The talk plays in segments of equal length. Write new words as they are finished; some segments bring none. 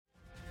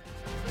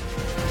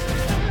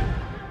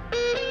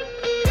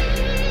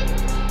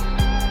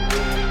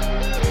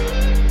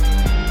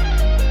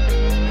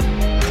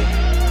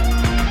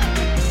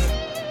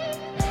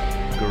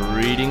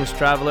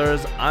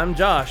travelers? I'm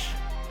Josh.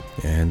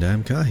 And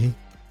I'm Kahi.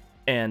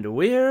 And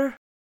we're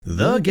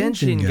the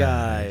Genshin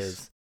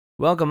guys.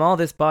 Welcome all.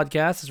 This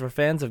podcast is for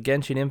fans of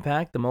Genshin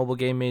Impact, the mobile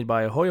game made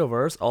by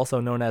HoYoverse,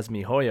 also known as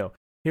MiHoYo.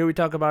 Here we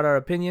talk about our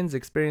opinions,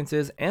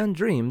 experiences, and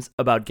dreams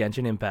about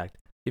Genshin Impact.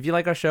 If you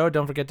like our show,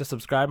 don't forget to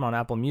subscribe on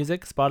Apple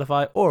Music,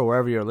 Spotify, or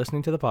wherever you're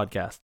listening to the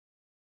podcast.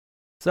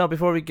 So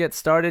before we get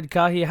started,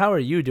 Kahi, how are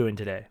you doing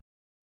today?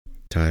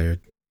 Tired.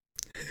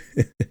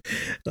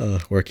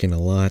 Working a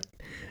lot.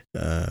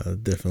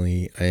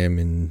 Definitely, I am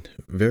in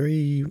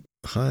very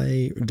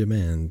high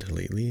demand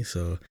lately,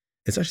 so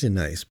it's actually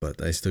nice, but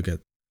I still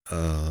get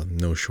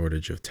no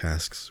shortage of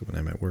tasks when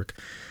I'm at work.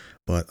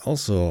 But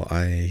also,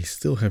 I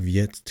still have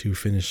yet to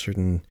finish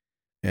certain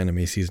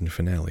anime season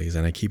finales,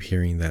 and I keep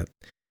hearing that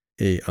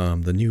the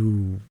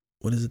new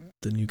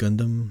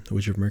Gundam, The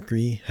Witch of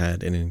Mercury,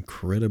 had an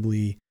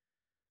incredibly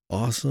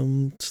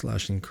awesome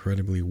 /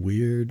 incredibly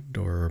weird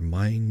or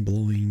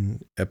mind-blowing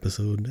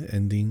episode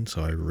ending,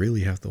 so I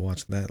really have to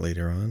watch that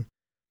later on.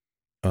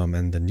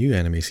 And the new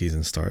anime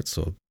season starts,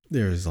 so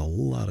there's a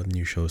lot of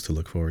new shows to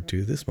look forward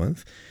to this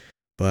month.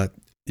 But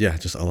yeah,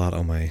 just a lot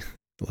on my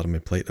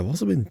plate. I've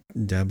also been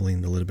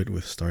dabbling a little bit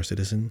with Star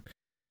Citizen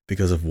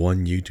because of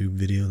one YouTube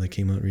video that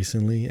came out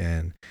recently,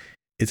 and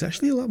it's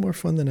actually a lot more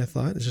fun than I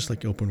thought. It's just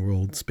like open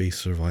world space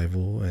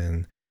survival,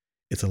 and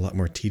it's a lot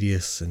more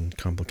tedious and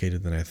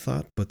complicated than I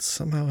thought, but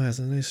somehow has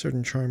a nice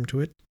certain charm to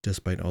it,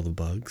 despite all the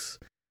bugs.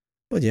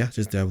 But yeah,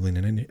 just dabbling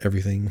in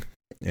everything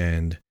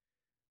and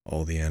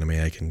all the anime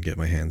I can get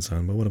my hands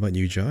on. But what about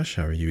you, Josh?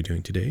 How are you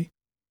doing today?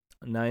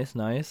 Nice.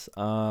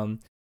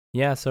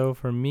 Yeah, so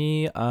for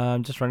me,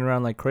 I'm just running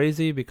around like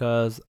crazy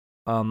because,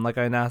 like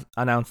I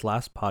announced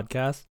last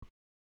podcast,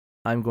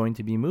 I'm going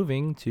to be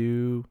moving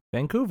to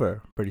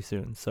Vancouver pretty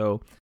soon.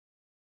 So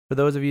for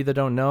those of you that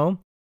don't know,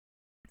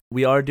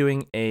 we are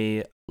doing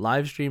a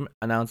live stream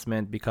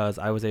announcement because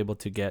I was able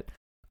to get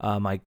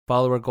my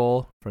follower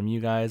goal from you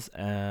guys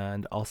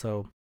and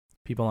also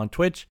people on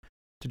Twitch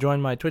to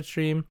join my Twitch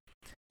stream.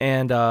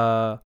 And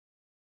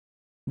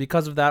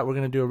because of that, we're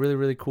going to do a really,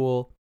 really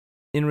cool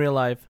in real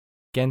life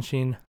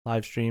Genshin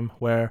live stream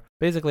where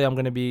basically I'm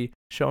going to be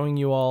showing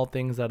you all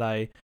things that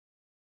I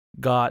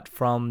got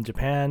from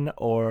Japan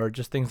or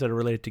just things that are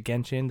related to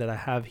Genshin that I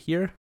have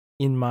here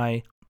in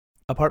my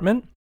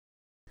apartment.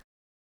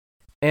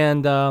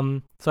 And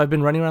so I've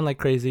been running around like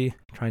crazy,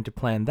 trying to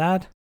plan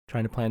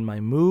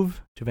my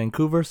move to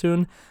Vancouver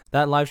soon.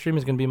 That live stream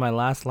is going to be my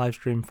last live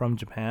stream from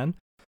Japan.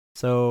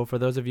 So for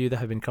those of you that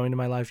have been coming to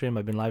my live stream,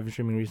 I've been live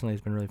streaming recently.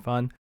 It's been really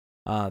fun.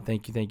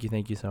 Thank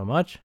you so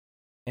much.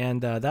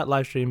 And that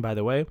live stream, by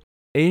the way,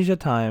 Asia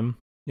time,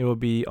 it will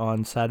be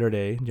on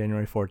Saturday,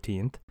 January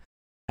 14th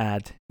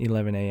at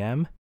 11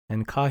 a.m.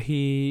 And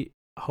Kahi,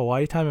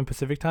 Hawaii time and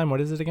Pacific time, what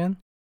is it again?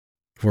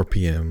 4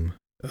 p.m.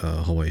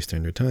 Hawaii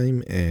Standard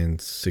Time and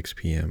 6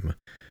 p.m.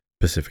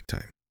 Pacific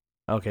Time.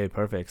 Okay,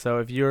 perfect. So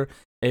if you're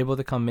able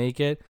to come make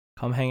it,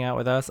 come hang out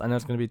with us. I know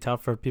it's going to be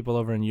tough for people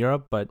over in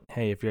Europe, but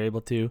hey, if you're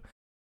able to,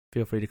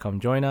 feel free to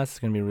come join us. It's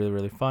going to be really,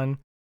 really fun.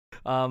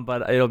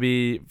 But it'll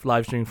be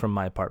live streaming from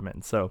my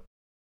apartment. So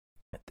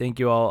thank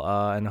you all,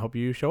 and I hope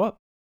you show up.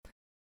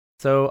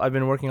 So I've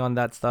been working on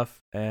that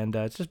stuff, and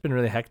it's just been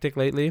really hectic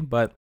lately,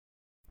 but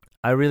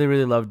I really,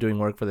 really love doing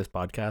work for this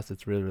podcast.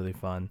 It's really, really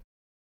fun.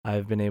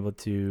 I've been able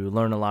to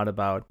learn a lot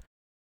about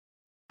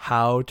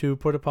how to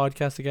put a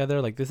podcast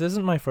together. Like, this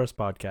isn't my first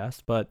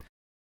podcast, but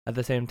at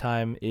the same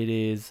time, it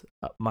is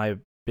my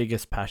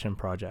biggest passion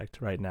project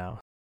right now.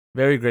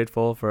 Very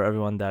grateful for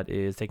everyone that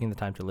is taking the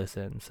time to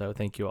listen. So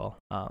thank you all.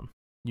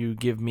 You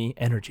give me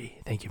energy.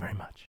 Thank you very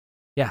much.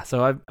 Yeah,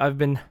 so I've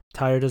been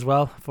tired as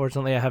well.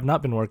 Fortunately, I have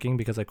not been working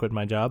because I quit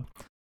my job.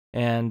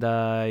 And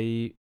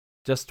I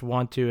just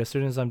want to, as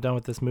soon as I'm done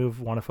with this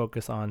move, want to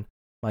focus on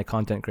my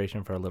content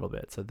creation for a little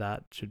bit. So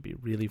that should be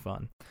really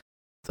fun.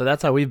 So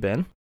that's how we've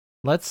been.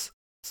 Let's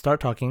start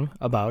talking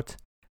about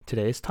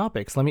today's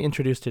topics. Let me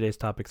introduce today's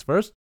topics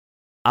first.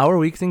 Our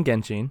weeks in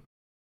Genshin,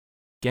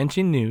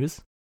 Genshin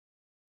news,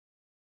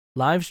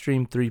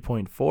 Livestream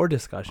 3.4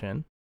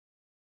 discussion,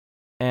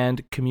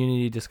 and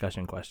community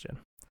discussion question.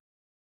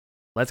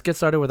 Let's get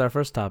started with our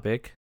first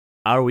topic,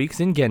 our weeks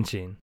in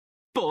Genshin.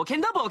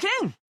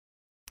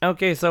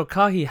 Okay, so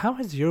Kahi, how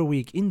has your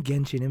week in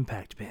Genshin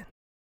Impact been?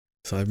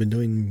 So I've been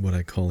doing what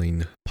I'm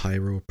calling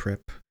pyro prep.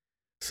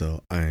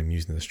 So I'm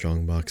using the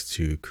strongbox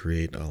to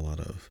create a lot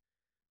of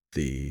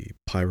the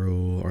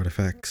pyro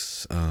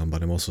artifacts,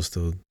 but I'm also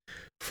still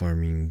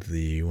farming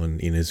the one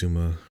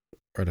Inazuma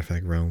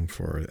artifact realm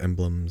for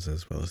emblems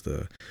as well as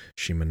the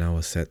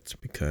Shimanawa set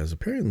because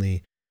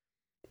apparently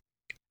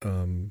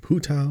Hu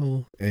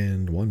Tao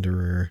and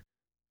Wanderer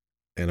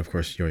and of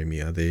course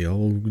Yoimiya, they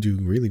all do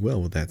really well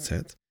with that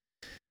set.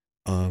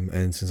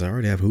 And since I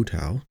already have Hu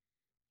Tao,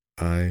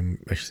 I'm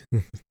actually,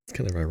 it's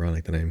kind of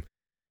ironic that I'm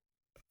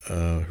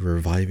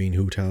reviving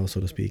Hu Tao, so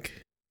to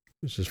speak.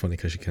 Which is funny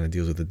because she kind of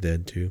deals with the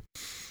dead too.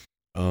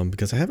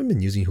 Because I haven't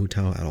been using Hu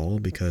Tao at all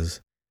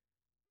because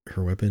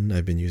her weapon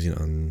I've been using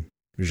on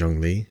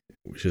Zhongli,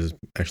 which is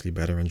actually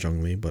better on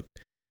Zhongli, but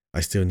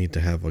I still need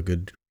to have a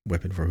good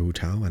weapon for Hu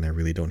Tao, and I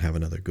really don't have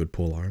another good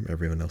pole arm.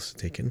 Everyone else is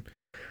taken.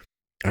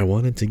 I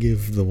wanted to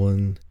give the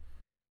one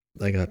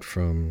I got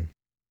from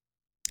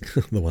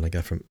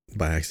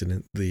by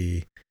accident,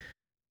 the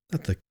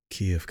not the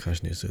Key of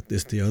Kashniz,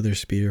 it's the other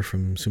spear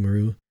from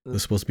Sumeru. It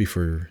was supposed to be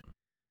for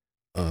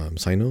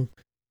Sino.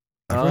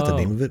 I forgot the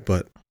name of it,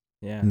 but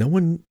yeah,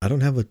 I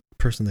don't have a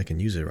person that can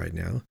use it right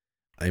now.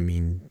 I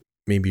mean,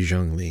 maybe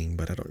Zhongling,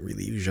 but I don't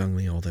really use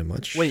Zhongling all that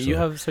much. Wait, you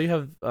have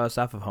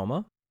Staff of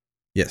Homa?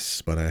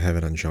 Yes, but I have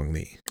it on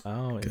Zhongli.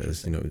 Oh,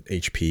 because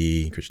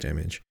HP, crit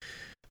damage.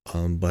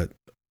 But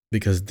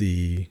because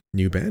the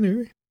new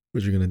banner,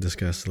 which we're gonna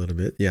discuss a little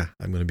bit, yeah,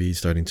 I'm gonna be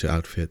starting to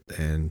outfit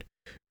and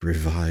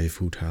revive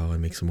Hu Tao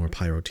and make some more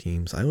pyro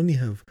teams. I only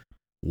have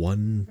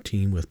one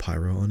team with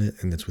pyro on it,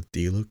 and that's with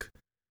Diluc,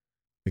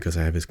 because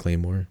I have his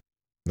claymore,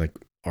 like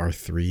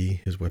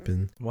R3, his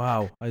weapon.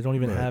 Wow, I don't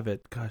even have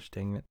it. Gosh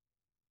dang it.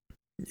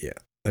 Yeah,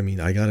 I mean,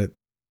 I got it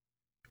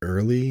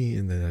early,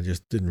 and then I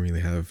just didn't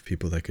really have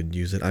people that could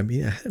use it. I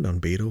mean, I had it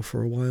on Beto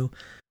for a while,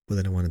 but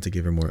then I wanted to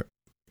give her more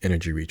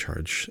energy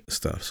recharge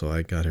stuff, so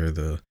I got her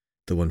the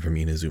one from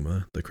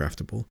Inazuma, the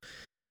craftable.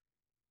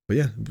 But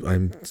yeah,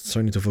 I'm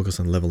starting to focus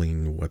on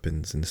leveling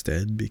weapons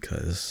instead,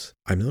 because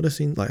I'm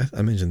noticing, like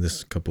I mentioned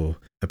this a couple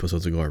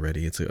episodes ago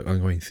already, it's an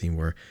ongoing theme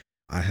where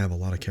I have a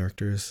lot of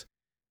characters,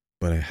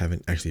 but I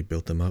haven't actually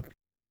built them up,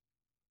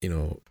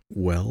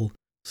 well.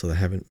 So I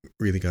haven't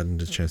really gotten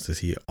the chance to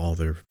see all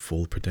their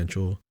full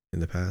potential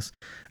in the past.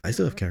 I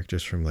still have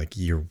characters from like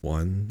year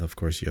one. Of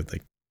course, you have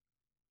like,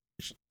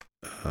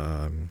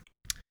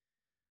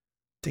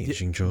 do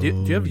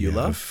you have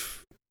Eula?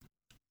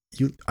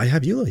 I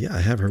have Eula. Yeah,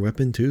 I have her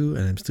weapon too,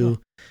 and I'm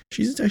still. Oh.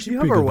 She's actually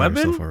pretty good by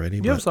herself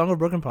already. You have Song of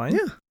Broken Pine?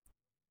 Yeah.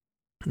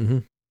 Mm-hmm.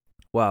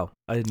 Wow,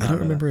 I don't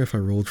remember if I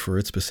rolled for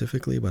it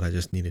specifically, but I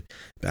just needed.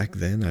 Back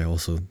then, I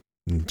also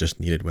just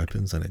needed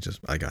weapons, and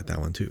I got that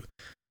one too.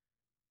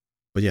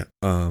 But yeah,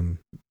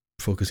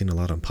 focusing a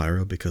lot on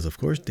Pyro because of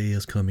course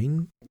Deia's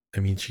coming. I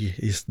mean, she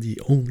is the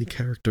only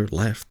character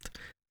left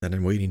that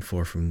I'm waiting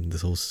for from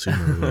this whole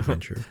Sumeru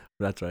adventure.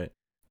 That's right.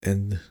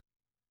 And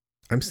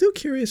I'm still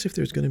curious if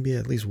there's going to be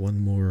at least one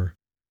more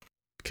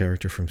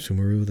character from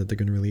Sumeru that they're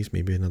going to release,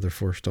 maybe another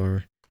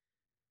 4-star.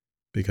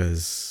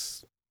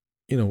 Because,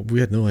 we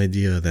had no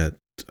idea that,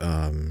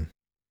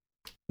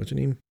 what's her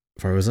name?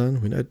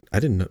 Faruzan? I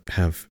didn't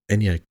have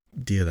any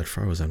idea that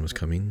Faruzan was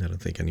coming. I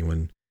don't think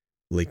anyone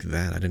leaked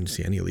that. I didn't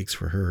see any leaks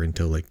for her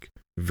until like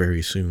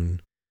very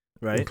soon.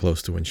 Right. Or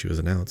close to when she was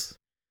announced.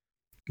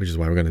 Which is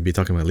why we're going to be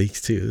talking about leaks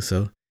too.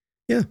 So,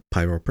 yeah,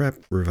 Pyro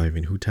prep,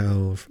 reviving Hu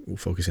Tao,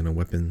 focusing on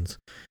weapons,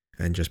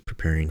 and just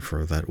preparing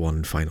for that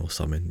one final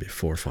summon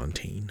before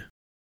Fontaine.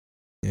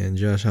 And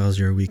Josh, how's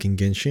your week in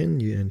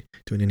Genshin? You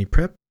doing any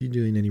prep? You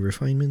doing any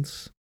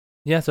refinements?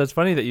 Yeah, so it's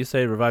funny that you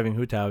say reviving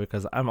Hu Tao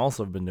because I've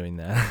also been doing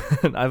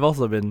that. I've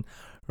also been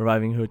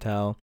reviving Hu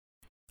Tao.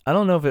 I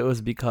don't know if it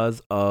was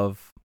because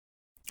of...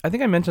 I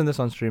think I mentioned this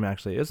on stream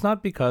actually. It's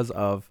not because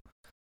of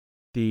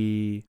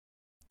the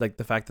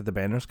fact that the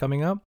banner's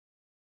coming up.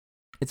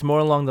 It's more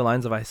along the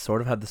lines of I sort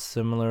of had the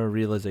similar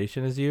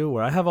realization as you,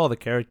 where I have all the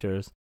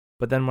characters,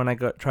 but then when I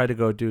try to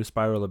go do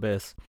Spiral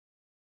Abyss,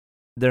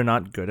 they're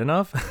not good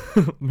enough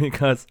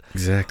because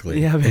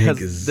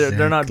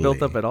they're not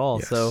built up at all.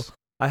 Yes. So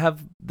I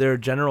have their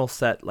general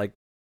set, like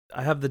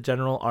I have the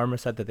general armor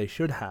set that they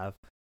should have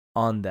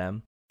on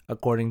them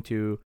according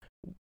to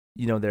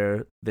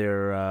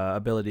their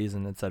abilities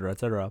and etc.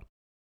 etc.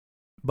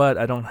 But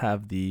I don't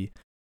have the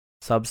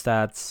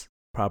substats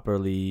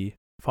properly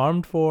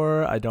farmed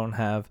for. I don't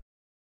have,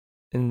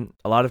 in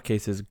a lot of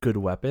cases, good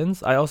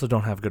weapons. I also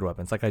don't have good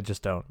weapons. Like I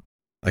just don't.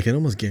 I can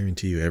almost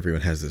guarantee you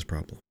everyone has this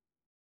problem.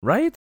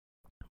 Right?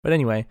 But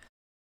anyway,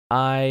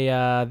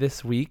 I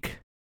this week,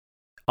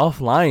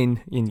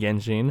 offline in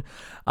Genshin,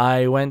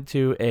 I went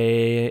to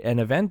an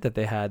event that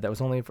they had that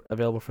was only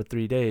available for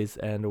 3 days,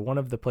 and one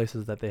of the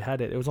places that they had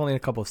it was only in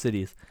a couple of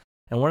cities,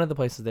 and one of the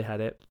places they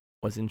had it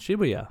was in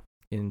Shibuya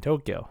in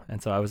Tokyo,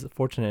 and so I was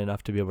fortunate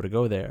enough to be able to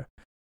go there.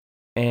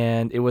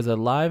 And it was a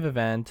live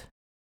event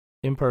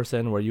in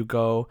person where you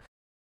go,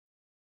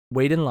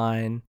 wait in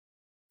line,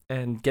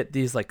 and get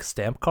these like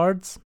stamp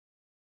cards.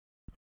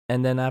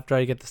 And then after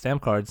I get the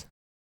stamp cards,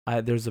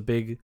 there's a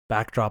big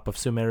backdrop of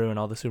Sumeru and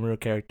all the Sumeru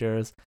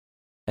characters.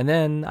 And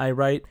then I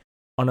write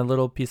on a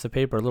little piece of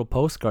paper, a little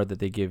postcard that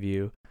they give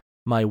you,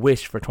 my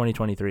wish for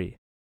 2023.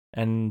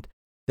 And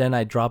then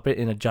I drop it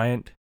in a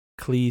giant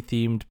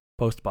Klee-themed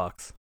post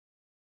box.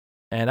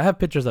 And I have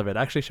pictures of it.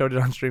 I actually showed it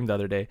on stream the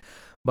other day.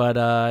 But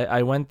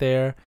I went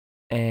there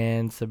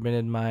and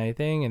submitted my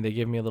thing, and they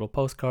gave me a little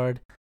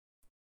postcard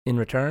in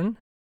return.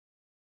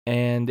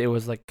 And it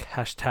was like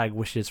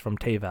 #wishes from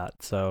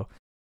Teyvat. So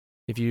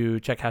if you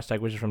check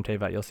 #wishes from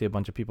Teyvat, you'll see a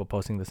bunch of people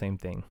posting the same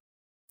thing.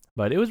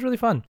 But it was really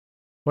fun.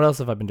 What else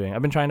have I been doing?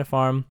 I've been trying to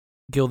farm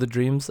Gilded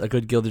Dreams, a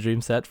good Gilded Dream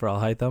set for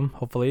Alhaitham,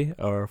 hopefully,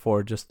 or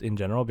for just in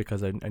general,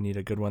 because I need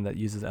a good one that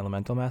uses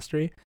Elemental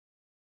Mastery.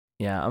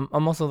 Yeah,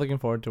 I'm also looking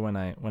forward to when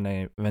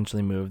I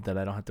eventually move, that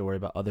I don't have to worry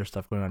about other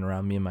stuff going on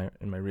around me in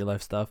my real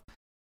life stuff.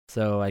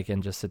 so I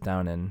can just sit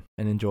down and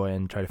enjoy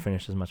and try to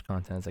finish as much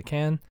content as I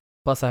can.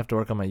 Plus, I have to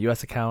work on my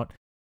US account.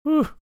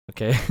 Whew.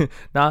 Okay,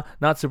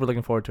 not super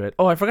looking forward to it.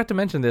 Oh, I forgot to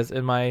mention this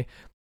in my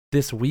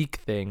this week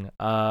thing.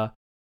 I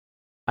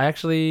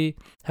actually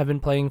have been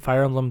playing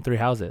Fire Emblem Three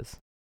Houses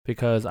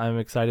because I'm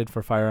excited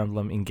for Fire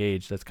Emblem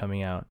Engage that's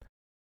coming out.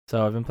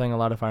 So I've been playing a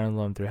lot of Fire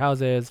Emblem Three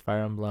Houses,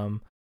 Fire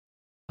Emblem,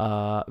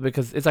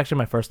 because it's actually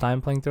my first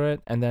time playing through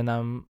it. And then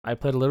I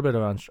played a little bit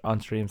on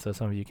stream, so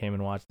some of you came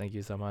and watched. Thank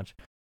you so much.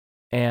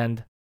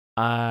 And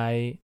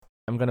I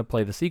am gonna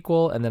play the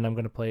sequel, and then I'm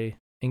gonna play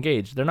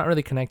Engage. They're not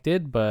really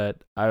connected, but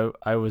I've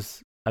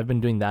been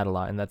doing that a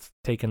lot, and that's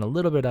taken a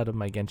little bit out of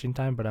my Genshin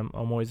time. But I'm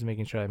always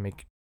making sure I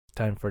make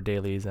time for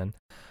dailies and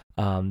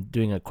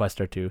doing a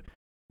quest or two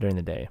during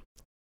the day.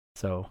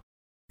 So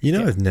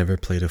yeah. I've never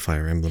played a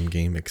Fire Emblem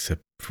game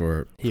except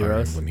for Fire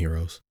Emblem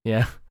Heroes.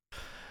 Yeah.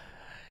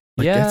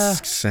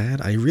 That's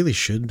sad. I really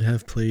should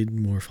have played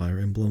more Fire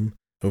Emblem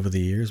over the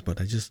years, but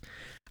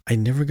I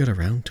never got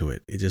around to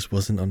it. It just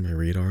wasn't on my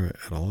radar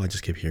at all. I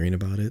just kept hearing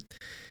about it.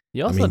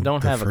 You also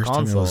don't have a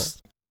console.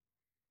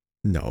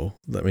 No,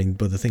 but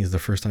the thing is, the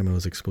first time I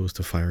was exposed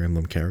to Fire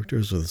Emblem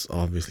characters was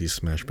obviously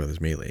Smash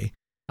Brothers Melee.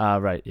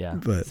 Right, yeah,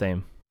 but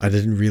same. I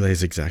didn't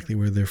realize exactly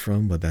where they're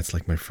from, but that's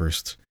like my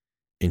first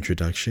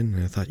introduction,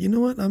 and I thought, you know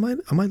what, I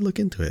might look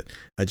into it.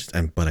 I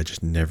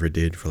just never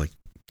did for like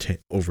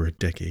over a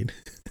decade.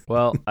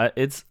 Well, I'm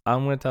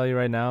gonna tell you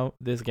right now,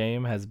 this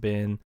game has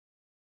been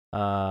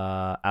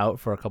out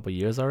for a couple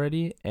years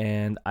already,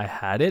 and I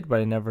had it, but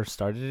I never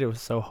started it. It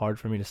was so hard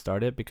for me to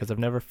start it because I've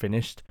never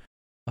finished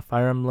a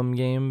Fire Emblem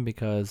game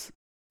because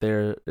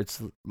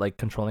it's like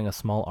controlling a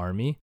small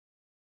army,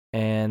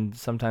 and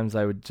sometimes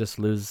I would just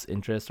lose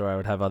interest or I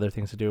would have other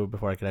things to do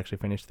before I could actually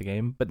finish the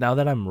game. But now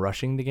that I'm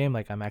rushing the game,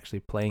 like I'm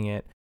actually playing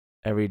it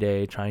every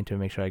day, trying to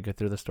make sure I get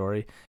through the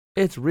story,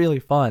 it's really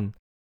fun.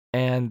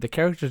 And the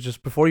characters,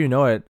 just before you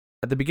know it,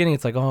 at the beginning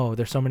it's like, oh,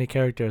 there's so many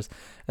characters,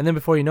 and then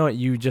before you know it,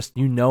 you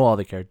know all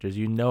the characters,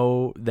 you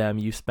know them,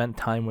 you spent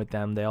time with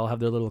them, they all have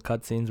their little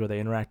cutscenes where they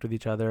interact with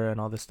each other and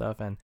all this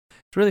stuff, and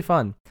it's really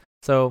fun.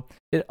 So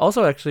it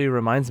also actually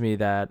reminds me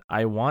that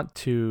I want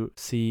to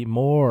see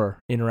more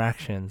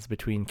interactions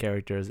between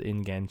characters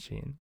in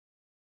Genshin.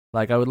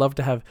 Like I would love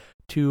to have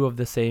two of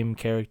the same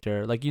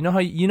character. Like you know how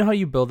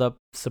you build up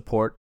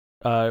support,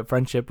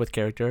 friendship with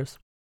characters.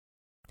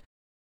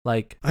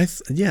 Like I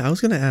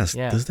was gonna ask.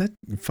 Yeah. Does that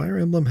Fire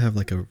Emblem have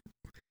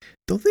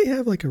don't they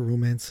have like a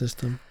romance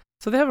system?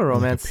 So they have a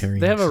romance. Like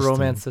they have a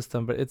romance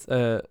system, but it's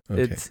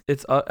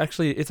it's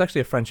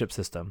actually a friendship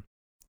system.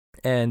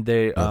 And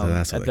they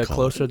the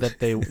closer that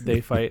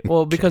they fight,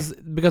 well, because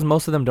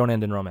most of them don't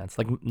end in romance.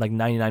 Like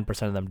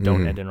 99% of them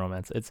don't end in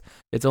romance.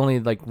 It's only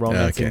like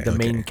romancing the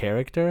main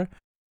character,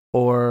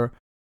 or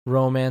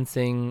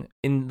romancing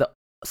in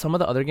some of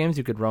the other games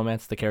you could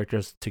romance the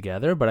characters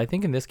together, but I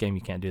think in this game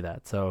you can't do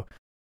that. So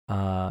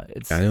I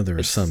know there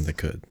are some that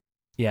could.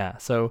 Yeah,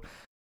 so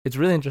it's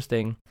really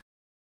interesting,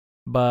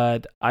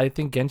 but I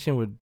think it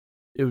would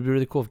be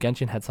really cool if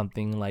Genshin had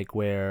something like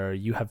where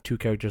you have two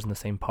characters in the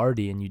same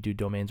party and you do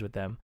domains with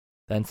them.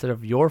 That instead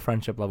of your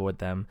friendship level with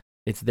them,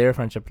 it's their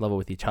friendship level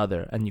with each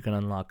other, and you can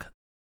unlock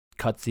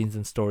cutscenes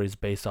and stories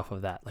based off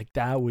of that. Like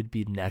that would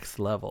be next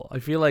level. I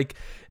feel like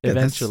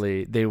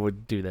eventually they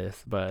would do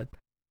this, but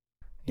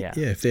yeah.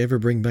 Yeah, if they ever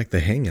bring back the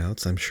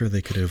Hangouts, I'm sure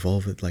they could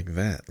evolve it like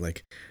that.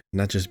 Like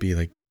not just be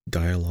like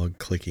dialogue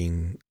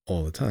clicking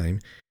all the time.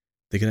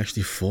 They can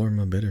actually form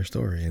a better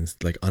story and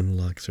like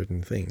unlock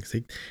certain things.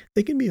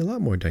 They can be a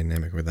lot more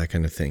dynamic with that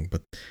kind of thing,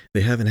 but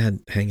they haven't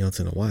had Hangouts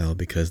in a while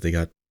because they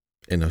got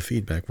enough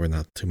feedback where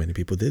not too many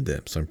people did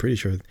them. So I'm pretty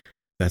sure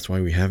that's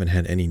why we haven't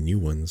had any new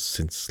ones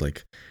since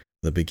like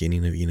the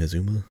beginning of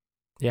Inazuma.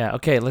 Yeah,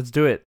 okay, let's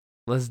do it.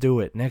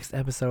 Next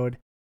episode,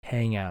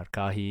 Hangout,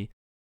 Kahi.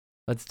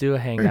 Let's do a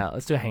Hangout.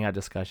 Let's do a Hangout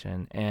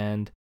discussion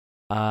and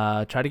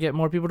try to get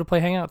more people to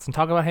play Hangouts and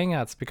talk about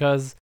Hangouts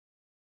because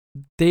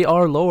they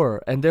are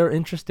lore and they're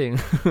interesting.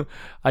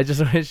 I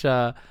wish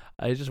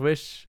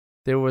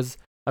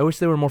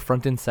they were more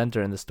front and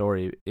center in the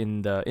story,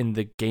 in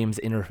the game's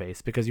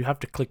interface, because you have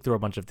to click through a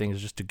bunch of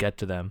things just to get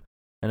to them,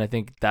 and I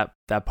think that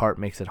part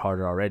makes it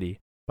harder already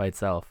by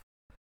itself.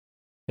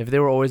 If they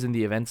were always in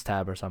the events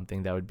tab or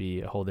something, that would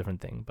be a whole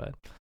different thing. But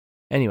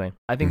anyway,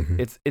 I think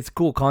it's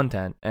cool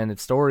content and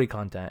it's story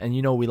content, and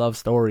we love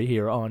story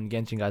here on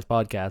Genshin Guys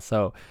podcast.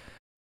 So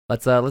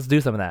let's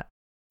do some of that.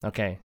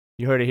 Okay.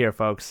 You heard it here,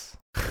 folks.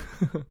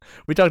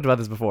 We talked about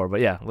this before,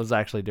 but yeah, let's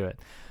actually do it.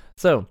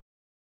 So,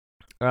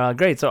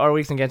 great. So our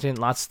weeks in Genshin,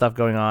 lots of stuff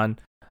going on.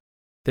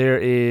 There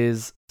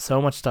is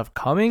so much stuff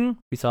coming.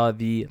 We saw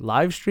the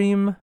live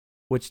stream,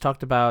 which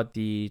talked about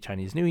the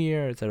Chinese New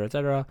Year,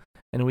 etc.,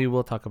 and we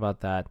will talk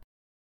about that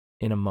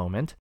in a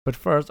moment. But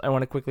first, I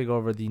want to quickly go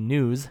over the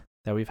news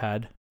that we've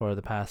had for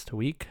the past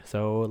week.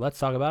 So let's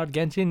talk about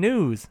Genshin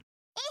news.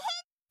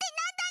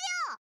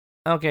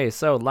 Okay,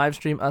 so live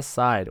stream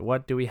aside,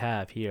 what do we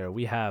have here?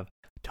 We have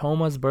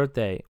Toma's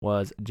birthday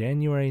was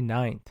January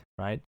 9th,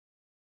 right?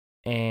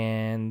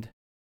 And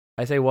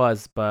I say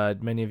was,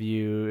 but many of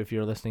you, if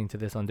you're listening to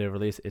this on day of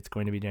release, it's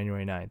going to be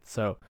January 9th.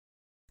 So,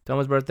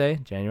 Toma's birthday,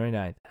 January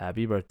 9th.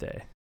 Happy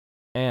birthday.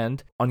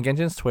 And on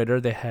Genshin's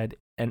Twitter, they had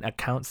an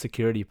account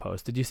security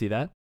post. Did you see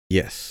that?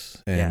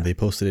 Yes, and Yeah. they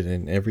posted it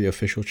in every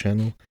official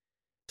channel.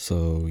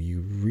 So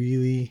you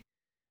really,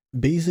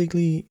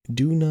 basically,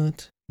 do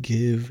not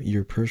give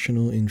your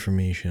personal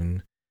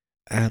information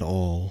at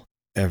all,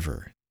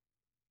 ever.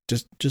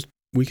 Just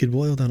we could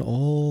boil down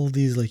all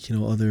these, like,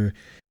 other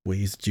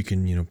ways that you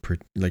can,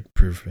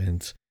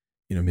 prevent,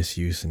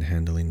 misuse and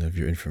handling of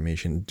your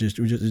information.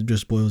 It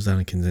just boils down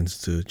and condenses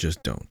to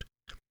just don't.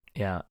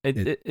 Yeah. You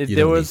There don't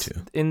need was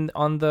to.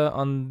 on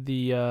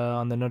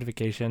the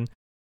notification,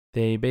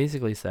 they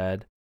basically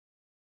said,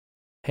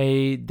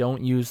 hey,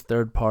 don't use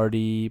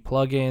third-party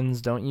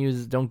plugins.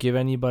 Don't give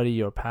anybody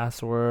your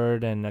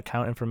password and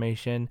account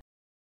information.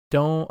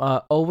 Don't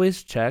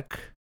always check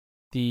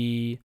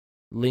the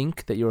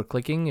link that you're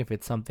clicking. If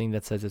it's something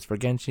that says it's for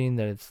Genshin,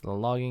 that it's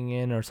logging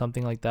in or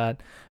something like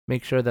that,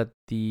 make sure that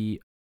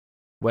the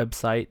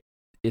website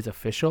is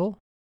official.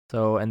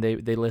 So, and they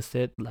list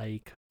it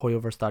like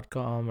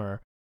hoyoverse.com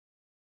or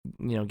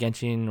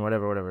Genshin,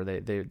 whatever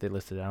they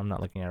listed it. I'm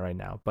not looking at it right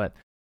now, but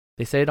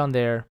they say it on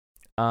there.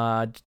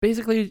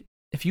 Basically,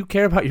 if you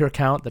care about your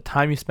account, the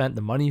time you spent,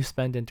 the money you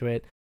spent into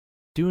it,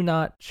 do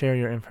not share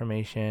your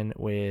information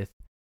with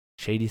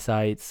shady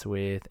sites,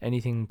 with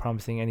anything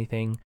promising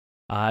anything.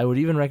 I would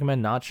even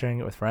recommend not sharing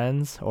it with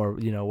friends or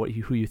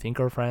who you think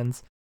are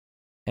friends,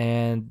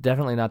 and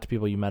definitely not to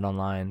people you met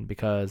online,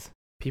 because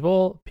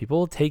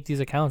people take these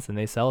accounts and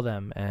they sell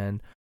them,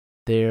 and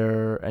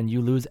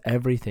you lose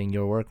everything,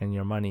 your work and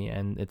your money,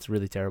 and it's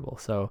really terrible.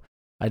 So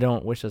I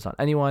don't wish this on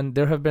anyone.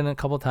 There have been a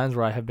couple times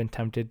where I have been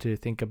tempted to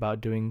think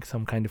about doing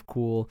some kind of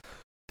cool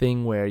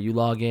thing where you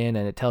log in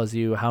and it tells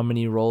you how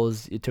many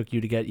rolls it took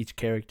you to get each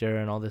character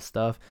and all this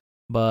stuff,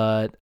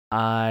 but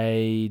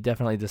I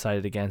definitely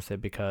decided against it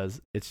because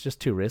it's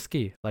just too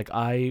risky. Like,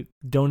 I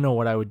don't know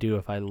what I would do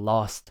if I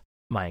lost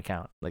my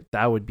account. Like,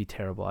 that would be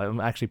terrible. I'm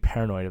actually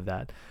paranoid of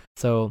that.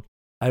 So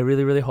I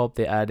really, really hope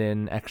they add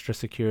in extra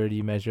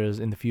security measures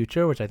in the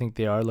future, which I think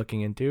they are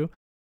looking into.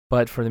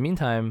 But for the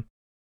meantime,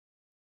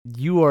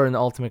 you are in the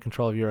ultimate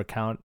control of your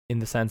account, in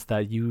the sense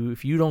that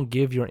if you don't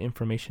give your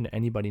information to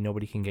anybody,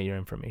 nobody can get your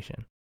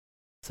information.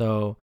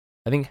 So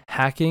I think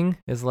hacking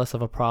is less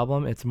of a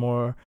problem. It's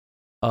more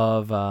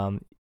of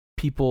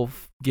people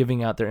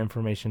giving out their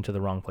information to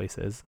the wrong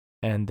places,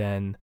 and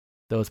then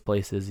those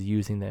places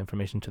using the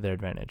information to their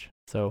advantage.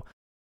 So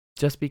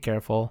just be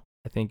careful.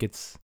 I think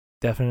it's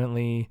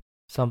definitely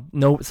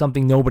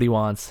something nobody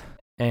wants,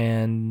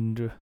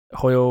 and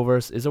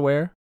Hoyoverse is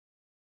aware,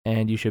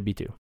 and you should be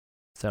too.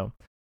 So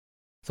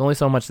it's only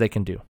so much they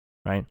can do,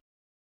 right?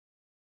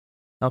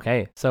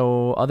 Okay,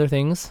 so other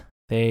things.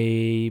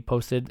 They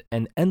posted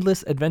an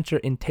Endless Adventure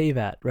in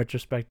Teyvat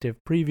retrospective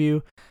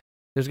preview.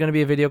 There's going to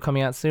be a video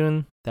coming out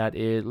soon that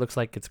it looks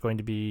like it's going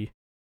to be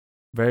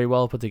very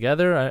well put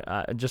together.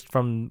 Just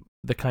from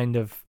the kind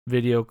of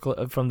video,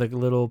 from the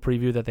little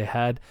preview that they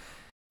had,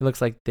 it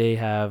looks like they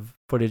have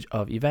footage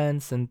of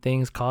events and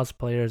things,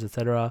 cosplayers,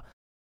 etc.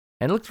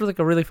 And it looks like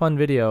a really fun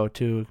video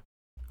to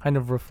kind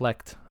of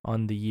reflect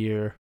on the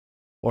year,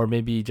 or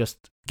maybe just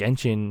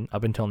Genshin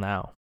up until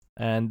now.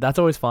 And that's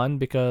always fun,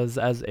 because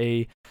as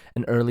an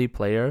early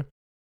player,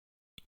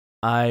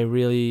 I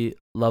really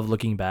love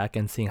looking back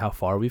and seeing how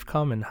far we've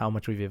come and how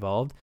much we've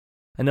evolved.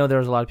 I know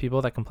there's a lot of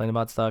people that complain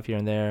about stuff here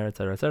and there,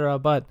 etc.,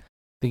 but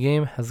the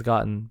game has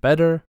gotten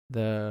better.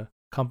 The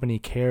company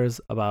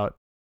cares about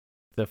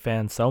the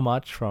fans so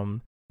much,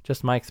 from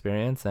just my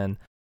experience, and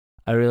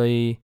I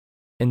really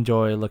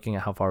enjoy looking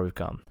at how far we've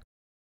come.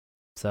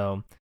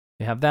 So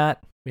we have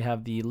that. We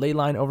have the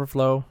Leyline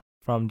overflow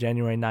from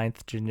January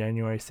 9th to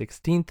January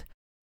 16th.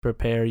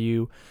 Prepare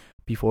you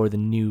before the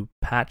new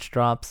patch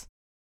drops.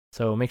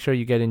 So make sure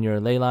you get in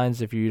your ley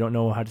lines. If you don't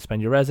know how to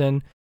spend your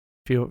resin,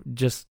 if you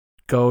just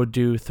go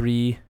do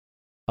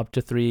up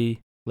to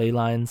three ley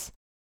lines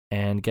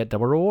and get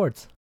double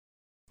rewards.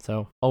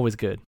 So always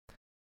good.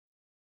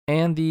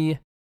 And the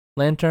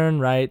Lantern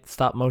Rite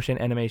stop motion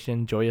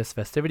animation Joyous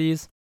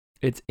Festivities.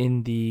 It's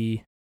in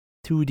the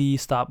 2D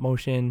stop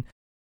motion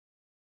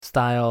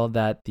style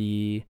that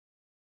the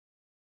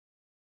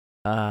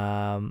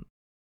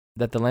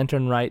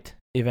Lantern Rite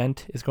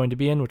event is going to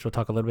be in, which we'll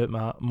talk a little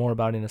bit more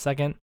about in a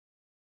second.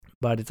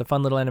 But it's a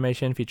fun little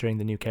animation featuring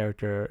the new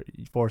character,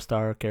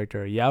 4-star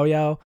character Yao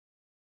Yao,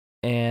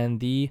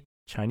 and the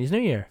Chinese New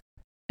Year,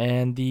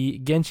 and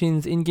the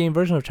Genshin's in-game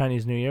version of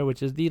Chinese New Year,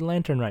 which is the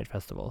Lantern Rite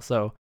Festival.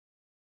 So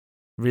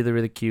really,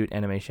 really cute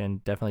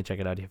animation. Definitely check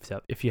it out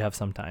if you have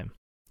some time.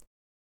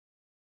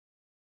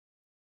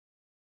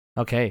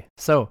 Okay,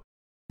 so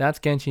that's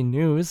Genshin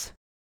news.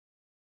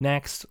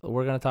 Next,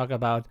 we're going to talk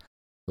about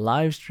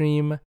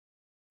Livestream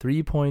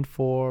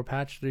 3.4,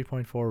 patch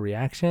 3.4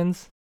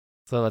 reactions.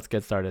 So let's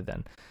get started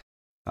then.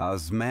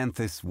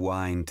 Osmanthus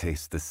wine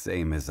tastes the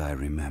same as I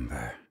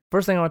remember.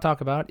 First thing I want to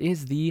talk about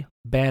is the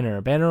banner.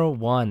 Banner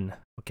 1,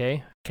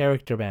 okay?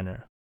 Character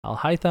banner.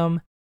 Alhaitham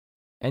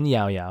and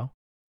Yao Yao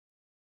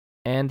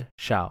and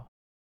Shao.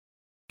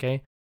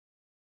 Okay,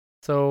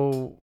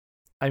 so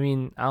I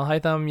mean,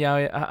 Alhaitham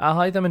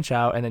and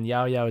Xiao, and then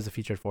Yao Yao is a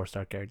featured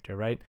 4-star character,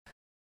 right?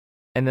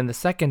 And then the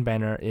second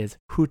banner is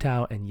Hu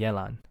Tao and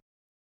Yelan,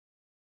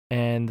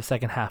 and the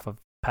second half of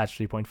patch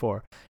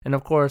 3.4. And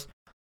of course,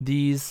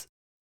 these,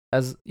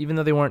 as even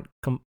though they weren't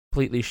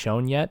completely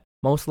shown yet,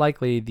 most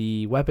likely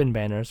the weapon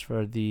banners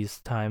for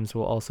these times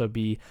will also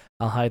be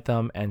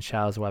Alhaitham and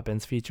Xiao's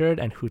weapons featured,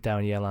 and Hu Tao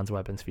and Yelan's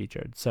weapons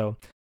featured. So,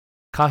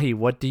 Kahi,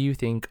 what do you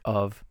think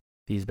of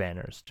these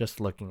banners, just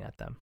looking at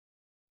them?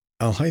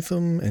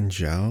 Alhaitham and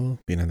Zhao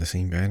being on the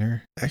same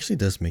banner actually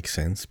does make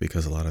sense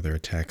because a lot of their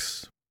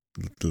attacks,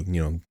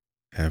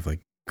 have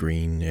like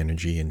green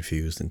energy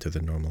infused into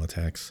the normal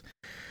attacks.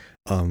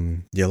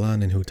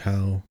 Yelan and Hu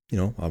Tao,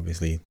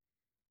 obviously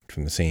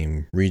from the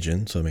same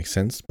region, so it makes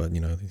sense, but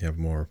they have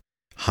more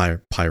high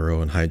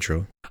pyro and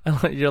hydro.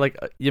 You're like,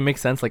 it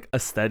makes sense, like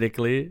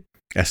aesthetically.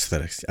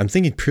 Aesthetics. I'm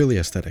thinking purely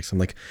aesthetics. I'm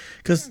like,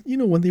 because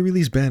when they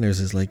release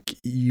banners, it's like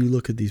you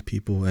look at these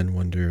people and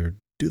wonder,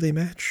 do they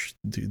match?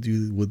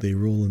 Would they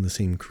roll in the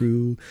same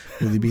crew?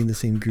 Will they be in the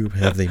same group?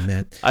 Have they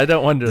met? I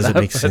don't wonder Does that. Does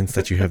it make sense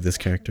that you have this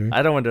character?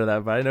 I don't wonder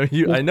that, but I know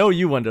you. Well, I know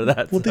you wonder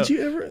that. Well, so. Did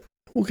you ever?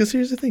 Well, because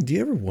here's the thing. Do you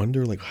ever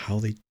wonder like how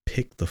they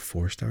pick the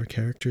 4-star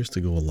characters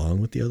to go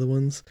along with the other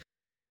ones?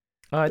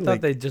 Oh, I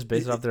thought they just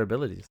based it off their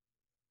abilities.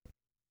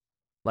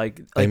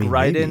 Like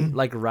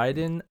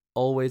Raiden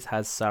always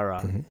has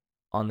Sarah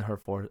on her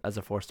as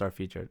a 4-star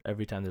featured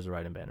every time there's a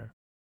Raiden banner.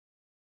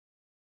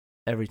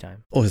 Every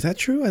time. Oh, is that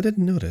true? I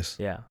didn't notice.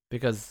 Yeah,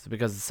 because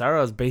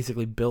Sarah is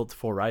basically built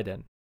for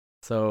Raiden,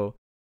 so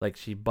like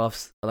she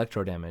buffs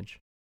electro damage.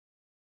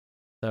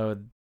 So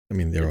I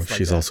mean,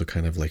 she's also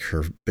kind of like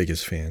her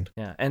biggest fan.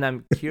 Yeah, and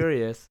I'm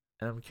curious.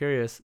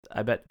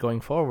 I bet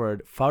going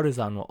forward,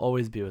 Farizan will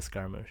always be with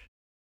Scaramouche.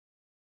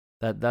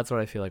 That's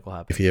what I feel like will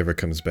happen if he ever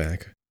comes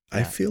back. Yeah.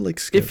 I feel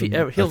like if he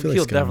ever, he'll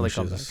definitely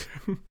come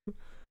back.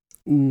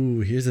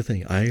 Ooh, here's the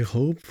thing. I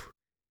hope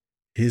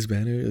his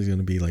banner is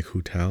gonna be like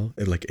Hu Tao.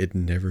 It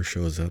never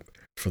shows up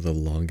for the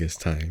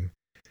longest time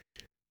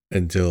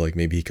until like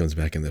maybe he comes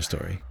back in the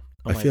story.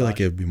 I feel like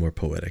it would be more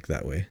poetic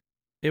that way.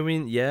 I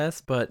mean,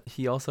 yes, but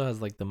he also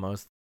has like the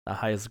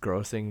highest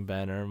grossing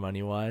banner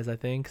money wise, I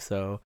think.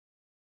 So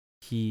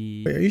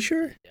Wait, are you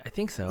sure? I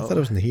think so. I thought it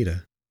was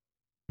Nahida.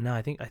 No,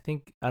 I think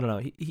I don't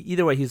know.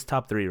 Either way, he's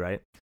top 3,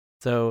 right?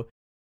 So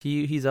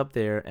he's up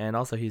there, and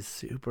also he's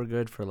super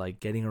good for like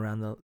getting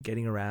around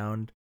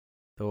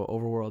the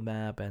overworld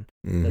map and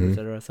et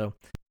cetera. So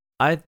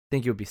I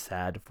think it would be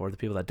sad for the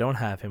people that don't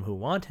have him who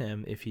want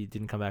him if he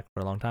didn't come back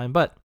for a long time.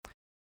 But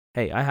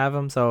hey, I have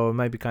him, so it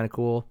might be kind of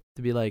cool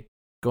to be like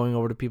going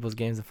over to people's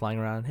games and flying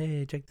around.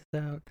 Hey, check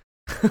this out.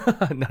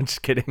 No,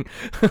 just kidding.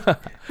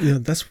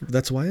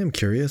 That's why I'm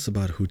curious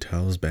about Hu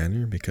Tao's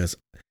banner, because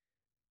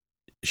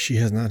she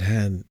has not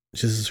had.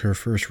 This is her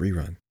first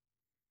rerun,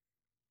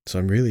 so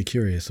I'm really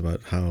curious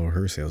about how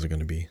her sales are going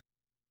to be.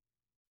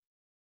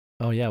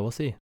 Oh yeah, we'll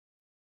see.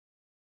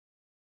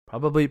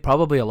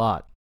 Probably a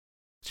lot.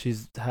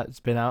 She's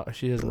been out.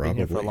 She hasn't been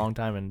here for a long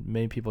time, and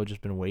many people have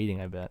just been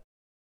waiting, I bet.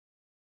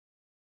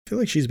 I feel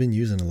like she's been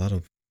using a lot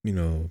of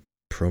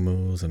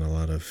promos and a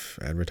lot of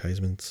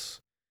advertisements,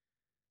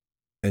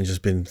 and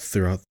just been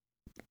throughout.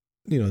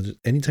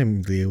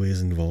 Anytime Liyue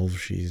is involved,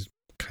 she's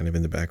kind of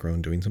in the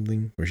background doing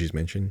something where she's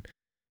mentioned.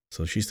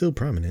 So she's still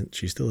prominent.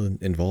 She's still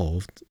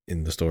involved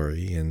in the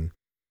story and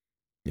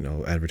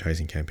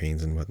advertising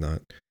campaigns and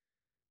whatnot.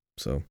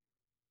 So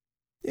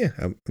yeah,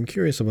 I'm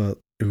curious about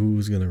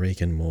who's gonna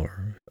rake in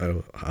more,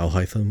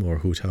 Alhaitham or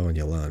Hu Tao and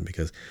Yelan,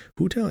 because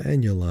Hu Tao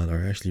and Yelan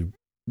are actually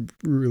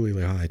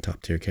really high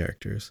top tier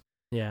characters.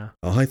 Yeah.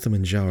 Alhaitham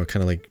and Zhao are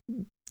kind of like,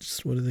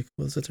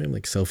 what's the term,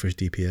 like selfish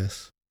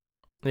DPS?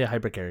 Yeah,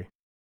 hyper carry.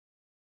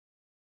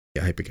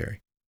 Yeah, hyper carry.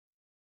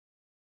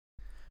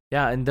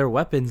 Yeah, and their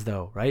weapons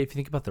though, right? If you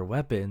think about their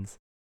weapons,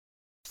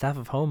 Staff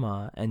of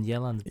Homa and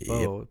Yelan's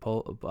bow,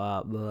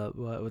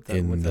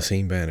 in the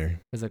same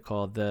banner. What's it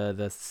called?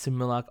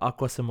 The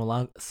Aqua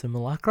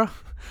Simulacra?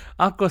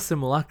 Aqua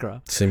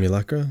Simulacra.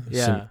 Simulacra?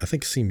 Yeah. I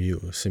think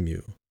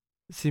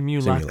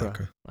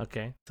Simulacra.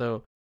 Okay,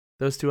 so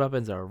those two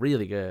weapons are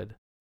really good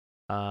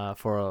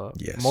for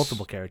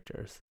multiple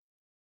characters.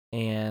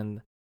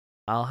 And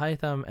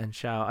Alhaitham and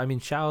Xiao. I mean,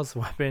 Xiao's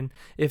weapon,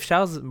 if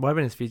Xiao's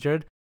weapon is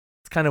featured,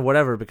 it's kind of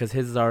whatever because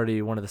his is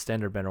already one of the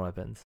standard banner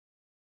weapons.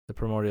 The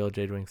Primordial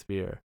Jadewing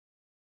Spear.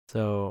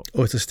 So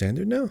it's a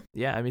standard now?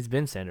 Yeah, I mean it's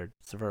been standard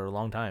for a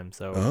long time.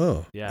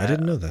 So yeah, I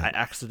didn't know that. I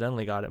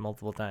accidentally got it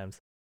multiple times.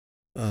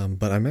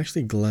 But I'm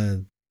actually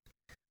glad.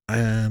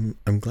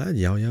 I'm glad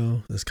Yao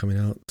Yao is coming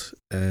out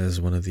as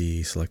one of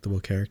the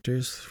selectable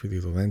characters for the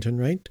Lantern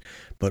Rite,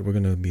 but we're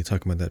gonna be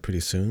talking about that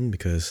pretty soon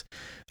because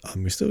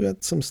we still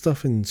got some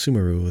stuff in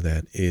Sumeru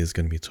that is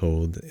gonna be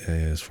told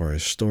as far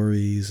as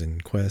stories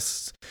and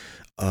quests.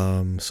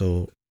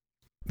 So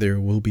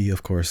there will be,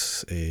 of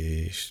course,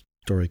 a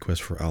story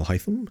quest for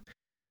Alhaitham,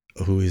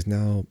 who is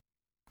now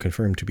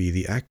confirmed to be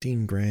the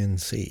acting Grand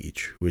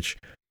Sage, which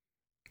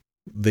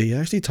they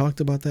actually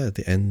talked about that at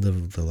the end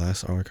of the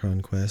last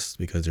Archon quest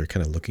because they're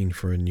kind of looking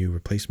for a new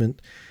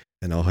replacement.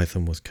 and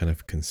Alhaitham was kind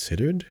of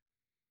considered.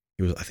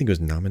 I think he was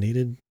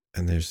nominated,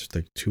 and there's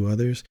like 2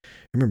 others.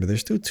 Remember,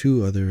 there's still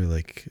 2 other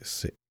like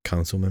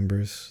council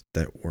members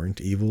that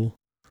weren't evil,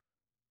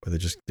 or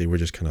they were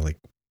just kind of like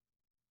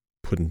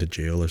put into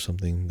jail or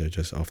something. They're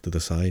just off to the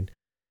side,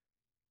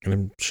 and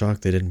I'm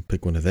shocked they didn't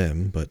pick one of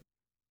them. But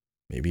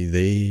maybe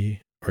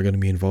they are going to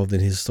be involved in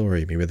his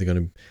story. Maybe they're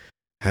going to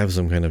have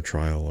some kind of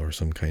trial or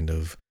some kind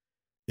of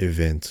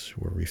event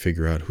where we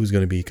figure out who's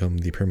going to become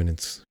the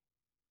permanent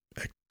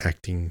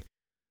acting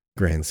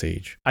Grand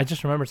Sage. I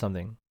just remembered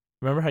something.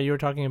 Remember how you were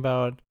talking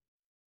about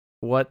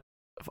what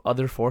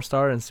other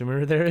 4-star in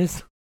Sumeru there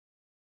is?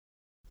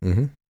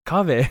 Mm-hmm.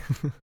 Kaveh.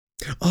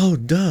 Oh,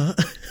 duh.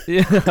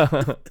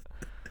 Yeah.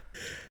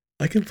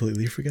 I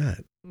completely forgot.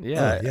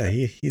 Yeah. Oh, yeah,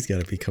 he's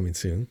got to be coming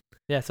soon.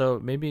 Yeah, so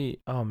maybe,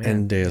 oh man.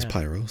 And Dea's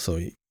Pyro, so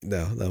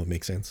that would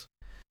make sense.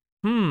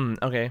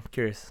 Okay,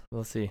 curious.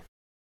 We'll see.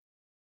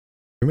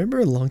 Remember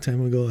a long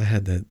time ago I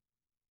had that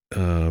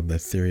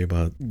theory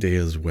about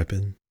Dea's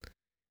weapon?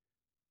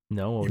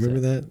 No, what You was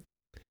remember that?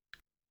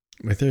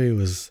 My theory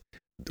was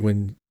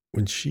when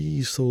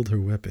she sold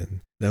her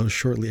weapon, that was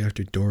shortly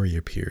after Dory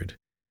appeared.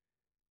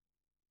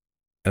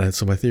 And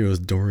so my theory was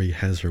Dory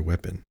has her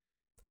weapon.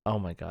 Oh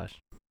my gosh.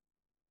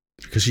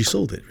 Because she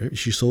sold it, right?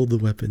 She sold the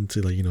weapon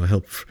to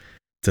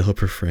help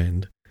her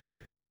friend.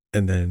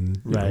 And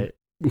then right.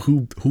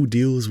 Who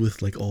deals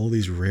with like all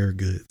these rare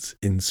goods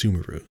in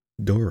Sumeru?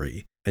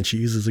 Dory. And she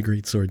uses a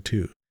great sword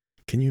too.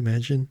 Can you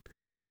imagine?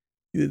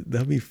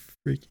 That'd be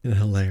freaking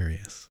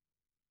hilarious.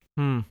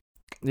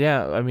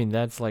 Yeah, I mean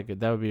that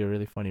would be a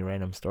really funny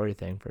random story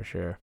thing for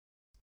sure.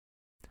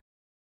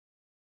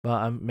 Well,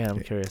 I'm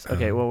curious.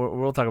 Okay, well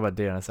we'll talk about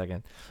Dea in a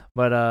second,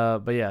 but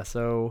yeah,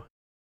 so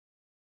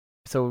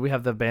we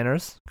have the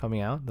banners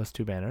coming out. Those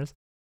 2 banners.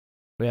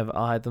 We have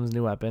Alhaitham's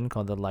new weapon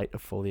called the Light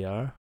of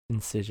Foliar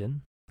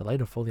Incision. The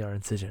Light of Foliar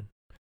Incision,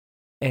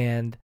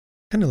 and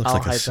kind of looks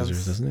like a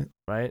scissors, doesn't it?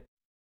 Right.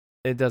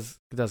 It does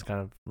kind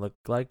of look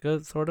like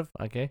a sort of,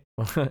 okay.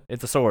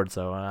 It's a sword,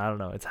 so I don't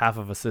know. It's half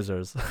of a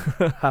scissors.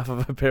 Half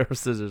of a pair of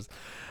scissors.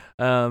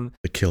 The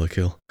Kill a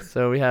Kill.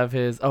 So we have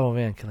his, oh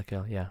man, Kill a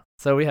Kill, yeah.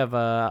 So we have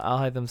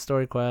Alhaitham's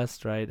story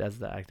quest, right, as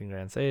the acting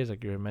Grand Sage,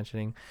 like you were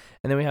mentioning.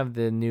 And then we have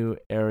the new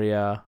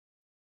area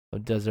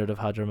of Desert of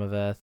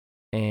Hadramaveth.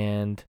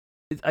 And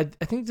I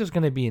think there's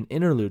going to be an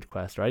interlude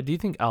quest, right? Do you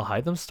think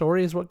Alhaitham's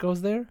story is what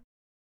goes there?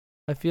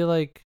 I feel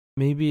like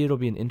maybe it'll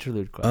be an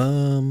interlude quest.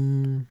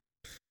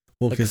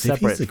 Well, because if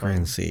he's the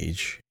Grand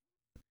Sage,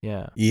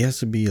 yeah, he has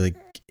to be like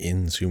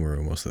in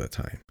Sumeru most of the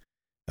time.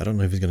 I don't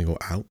know if he's gonna go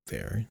out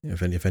there.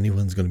 If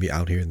anyone's gonna be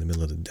out here in the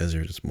middle of the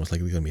desert, it's most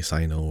likely gonna be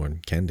Sino or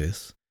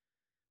Candice.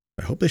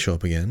 I hope they show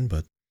up again,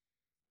 but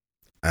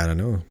I don't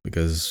know,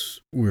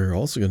 because we're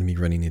also gonna be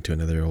running into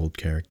another old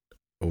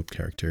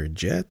character,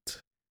 Jet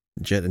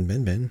and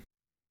Ben.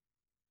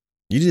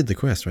 You did the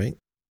quest, right?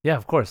 Yeah,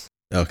 of course.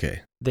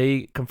 Okay.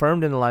 They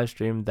confirmed in the live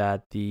stream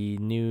that the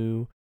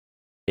new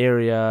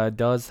area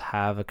does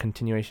have a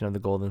continuation of the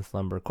Golden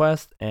Slumber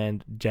quest,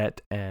 and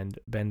Jet and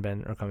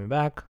Ben are coming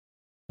back,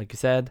 like you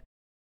said.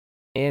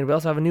 And we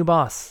also have a new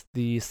boss,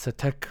 the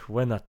Satek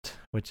Wenut,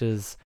 which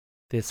is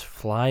this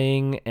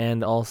flying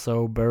and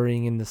also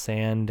burying in the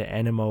sand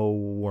Anemo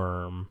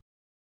worm.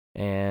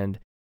 And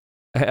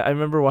I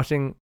remember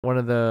watching one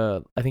of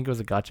I think it was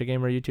a Gacha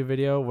Gamer YouTube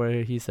video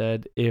where he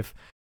said if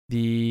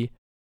the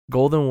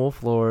Golden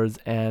Wolf Lords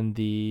and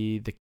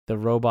the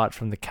robot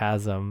from the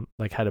chasm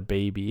like had a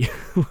baby,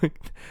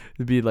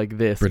 it'd be like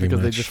this. Pretty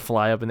because much. They just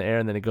fly up in the air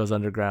and then it goes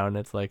underground.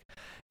 It's like,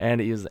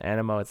 and it uses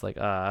Anemo. It's like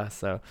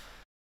so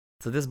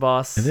this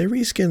boss. And they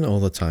reskin all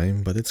the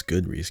time, but it's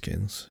good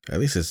reskins. At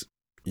least it's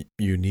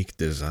unique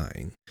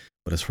design.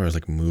 But as far as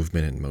like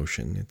movement and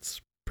motion, it's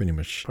pretty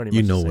much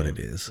you know what it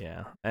is.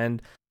 Yeah,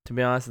 and to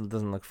be honest, it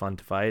doesn't look fun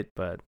to fight,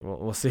 but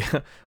we'll see.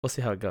 We'll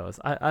see how it goes.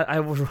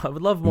 I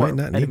would love more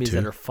enemies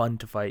that are fun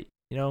to fight.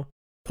 You know.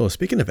 Oh,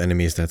 speaking of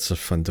enemies, that's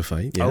fun to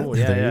fight. Yeah, oh,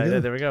 yeah,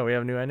 there we go. We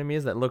have new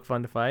enemies that look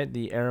fun to fight.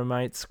 The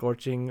Eremite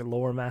Scorching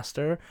Lore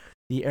Master,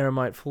 the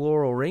Eremite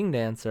Floral Ring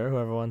Dancer, who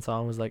everyone saw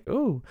and was like,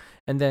 ooh,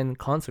 and then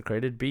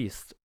Consecrated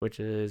Beast, which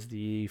is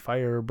the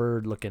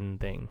firebird-looking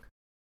thing.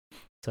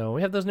 So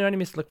we have those new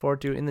enemies to look forward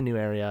to in the new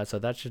area, so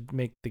that should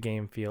make the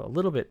game feel a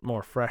little bit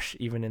more fresh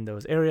even in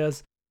those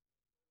areas.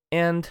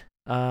 And,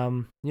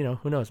 who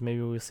knows,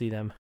 maybe we'll see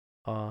them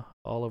all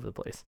over the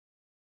place.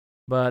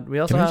 But we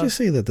also Can I just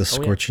say that the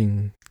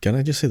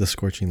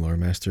Scorching Lore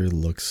Master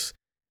looks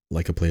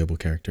like a playable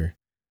character?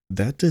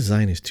 That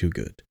design is too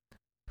good.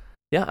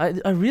 Yeah,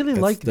 I really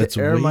like the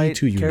Eremite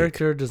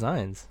character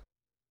designs.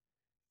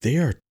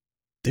 They're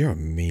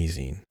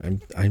amazing.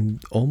 I'm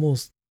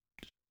almost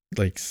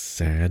like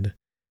sad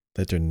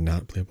that they're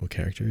not playable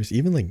characters.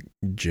 Even like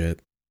Jet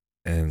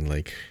and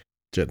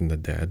the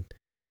Dad,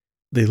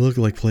 they look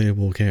like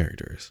playable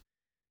characters.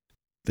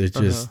 They're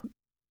just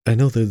I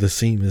know they're the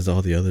same as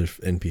all the other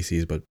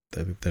NPCs, but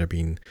that are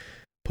being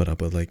put up.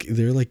 But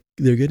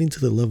they're getting to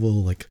the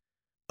level like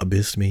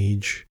Abyss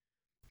Mage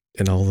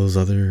and all those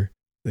other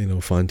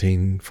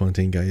Fontaine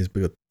guys.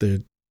 But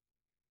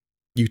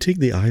you take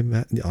the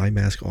eye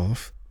mask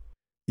off,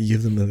 you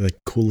give them the like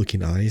cool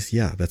looking eyes.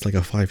 Yeah, that's like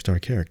a 5-star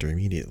character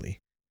immediately.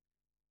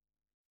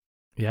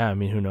 Yeah, I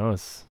mean, who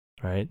knows,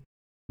 right?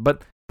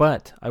 But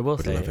I will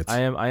Would say, love it.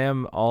 I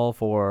am all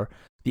for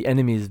the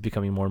enemies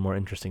becoming more and more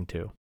interesting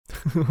too,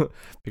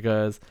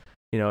 because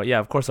yeah,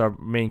 of course our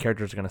main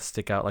characters are gonna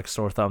stick out like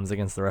sore thumbs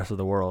against the rest of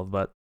the world,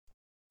 but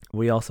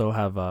we also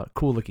have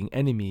cool looking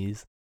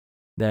enemies.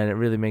 Then it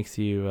really makes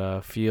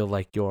you feel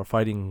like you're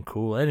fighting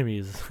cool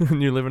enemies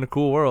and you live in a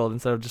cool world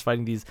instead of just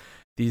fighting these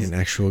An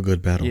actual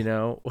good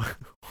battle.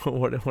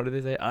 what do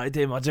they say?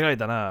 Aite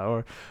machigaita na,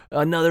 or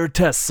another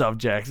test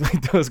subject,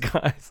 like those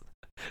guys.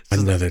 It's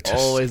just Another like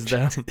test always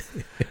subject.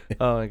 them.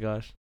 Oh my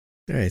gosh.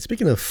 All right.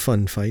 Speaking of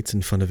fun fights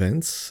and fun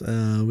events,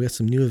 we have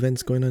some new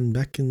events going on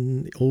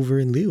over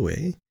in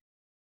Liyue.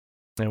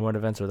 And what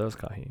events are those,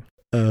 Kahi?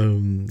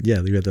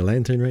 Yeah, we got the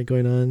Lantern Rite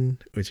going on,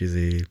 which is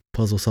a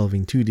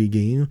puzzle-solving 2D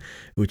game,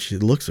 which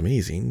looks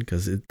amazing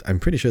because I'm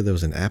pretty sure there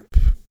was an app,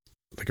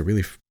 like a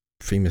really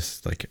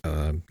famous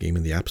game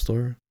in the App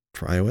Store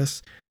for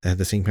iOS that had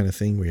the same kind of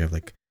thing where you have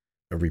like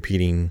a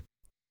repeating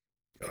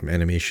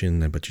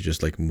animation, but you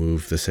just like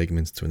move the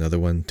segments to another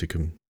one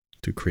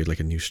to create like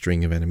a new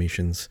string of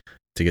animations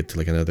to get to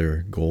like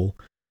another goal,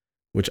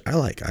 which I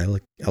like. I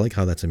like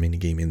how that's a mini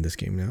game in this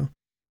game now.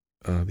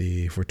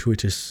 The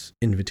Fortuitous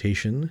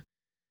Invitation,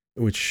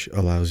 which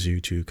allows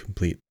you to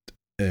complete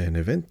an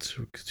event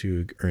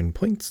to earn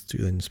points, to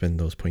then spend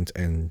those points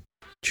and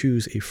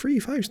choose a free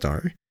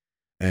 5-star.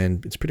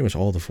 And it's pretty much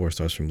all the 4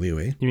 stars from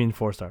Liyue. You mean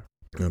 4-star?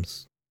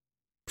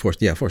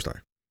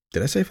 4-star.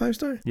 Did I say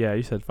 5-star? Yeah,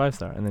 you said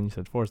 5-star and then you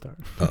said 4-star.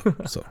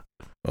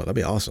 That'd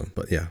be awesome.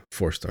 But yeah,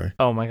 4-star.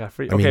 Oh my god,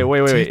 free. I mean, okay,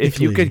 wait.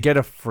 If you could get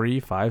a free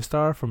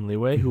 5-star from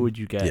Liyue, who would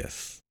you get?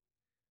 Yes.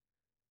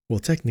 Well,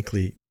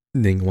 technically,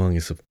 Ning Wang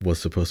was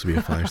supposed to be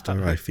a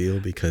 5-star, I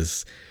feel,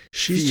 because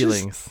she's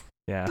just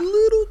a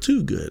little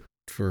too good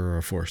for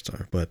a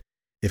 4-star. But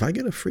if I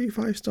get a free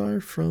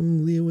 5-star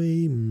from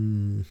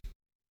Liyue,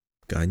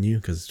 Ganyu,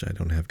 because I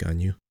don't have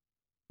Ganyu.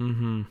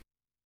 Mm-hmm.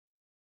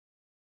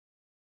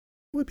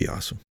 Would be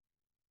awesome.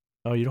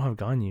 Oh, you don't have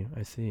Ganyu.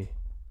 I see.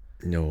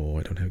 No,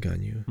 I don't have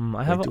Ganyu.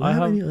 I have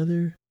any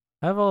other?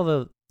 I have all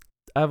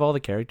the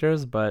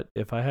characters, but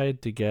if I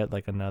had to get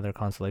like another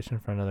constellation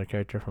for another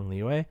character from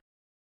Liyue,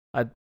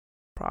 I'd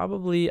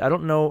probably, I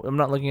don't know, I'm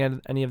not looking at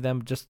any of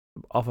them just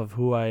off of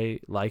who I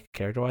like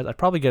character-wise. I'd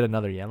probably get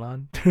another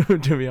Yanlan,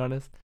 to be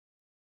honest.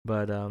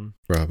 But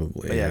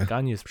probably. But yeah,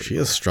 Ganyu's pretty She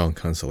has strong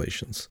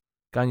constellations.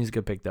 Ganyu's a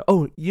good pick though.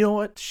 Oh, you know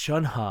what?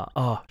 Shunha.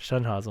 Oh,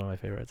 Shunha is one of my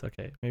favorites.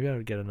 Okay, maybe I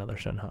would get another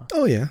Shunha.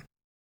 Oh yeah.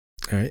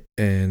 All right.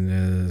 And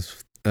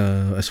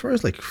as far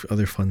as like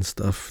other fun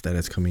stuff that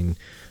is coming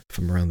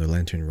from around the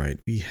Lantern Rite,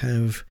 we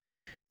have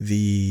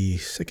the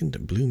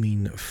second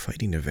Blooming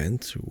Fighting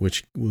event,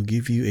 which will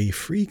give you a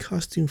free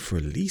costume for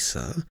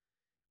Lisa,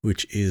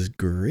 which is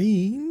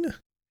green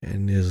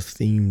and is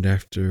themed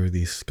after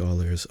the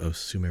Scholars of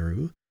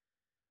Sumeru,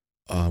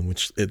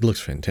 which it looks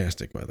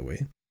fantastic, by the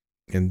way.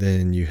 And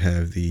then you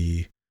have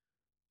the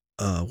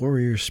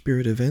Warrior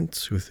Spirit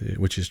event,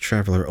 which is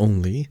Traveler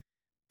only,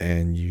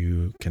 and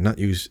you cannot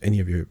use any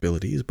of your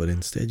abilities, but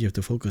instead you have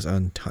to focus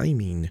on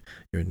timing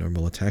your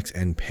normal attacks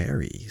and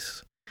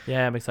parries.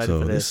 Yeah, I'm excited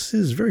for this. So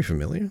this is very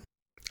familiar.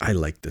 I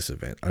like this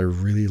event. I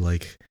really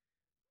like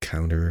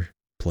counter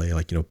play,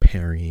 like,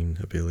 parrying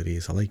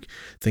abilities. I like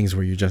things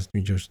where you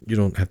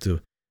don't have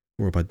to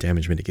worry about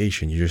damage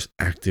mitigation. You're just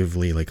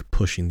actively like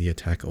pushing the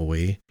attack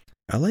away.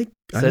 I like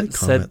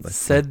combat like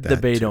said that the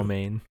Bay too.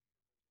 domain.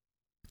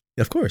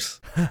 Of course.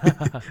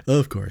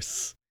 Of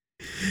course.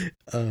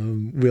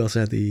 We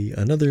also had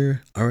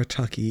another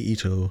Arataki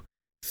Ito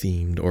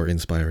themed or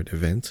inspired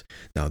event.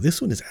 Now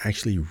this one is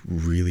actually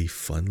really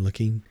fun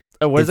looking.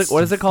 What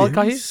is it called,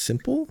 Kahi?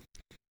 Simple.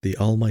 The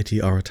Almighty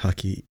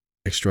Arataki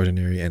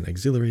Extraordinary and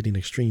Exhilarating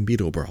Extreme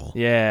Beetle Brawl.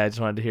 Yeah, I just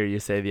wanted to hear you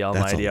say the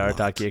Almighty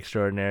Arataki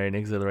Extraordinary and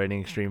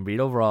Exhilarating Extreme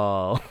Beetle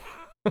Brawl.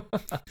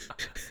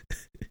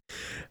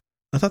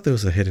 I thought there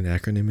was a hidden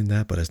acronym in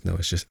that, but it's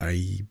just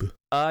AIB.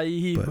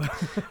 AIB.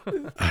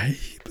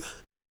 AIB.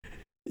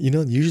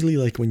 Usually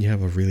like when you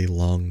have a really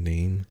long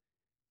name,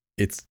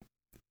 it's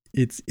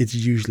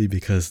usually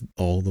because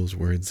all those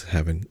words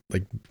haven't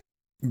like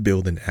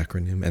build an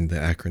acronym, and the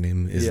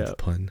acronym is the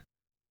pun.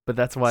 But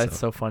that's why it's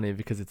so funny,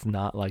 because it's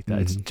not like that.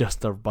 It's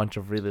just a bunch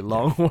of really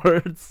long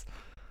words.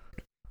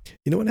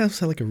 You know what else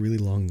had like a really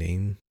long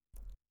name?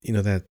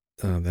 That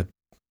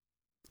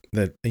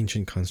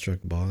ancient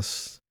construct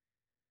boss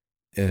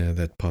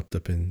that popped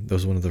up that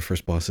was one of the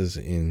first bosses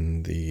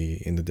in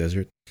the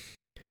desert.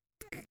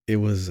 It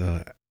was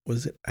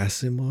it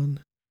Asimon?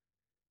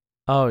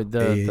 Oh, it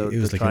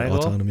was like triangle?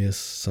 an autonomous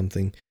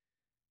something.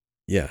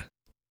 Yeah.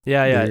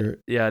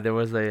 Yeah. There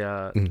was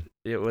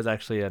it was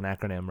actually an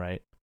acronym,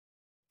 right?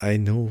 I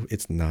know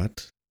it's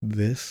not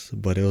this,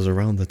 but it was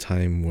around the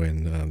time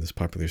when this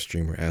popular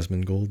streamer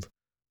Asmongold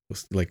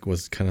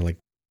was kind of like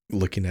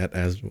looking at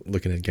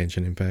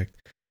Genshin Impact,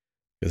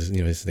 because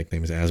his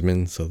nickname is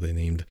Asmon, so they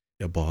named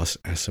a boss,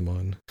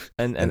 Asimon.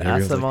 And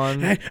everyone's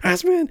Asimon. Like, hey,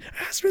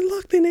 Asmon,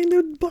 look, they named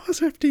the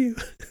boss after you.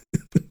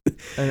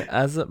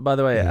 By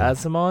the way, Yeah.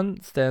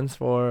 Asimon stands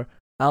for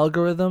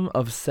Algorithm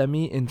of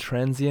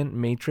Semi-Intransient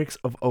Matrix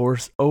of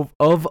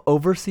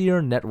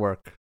Overseer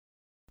Network.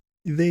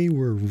 They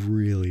were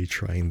really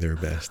trying their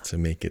best to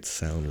make it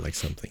sound like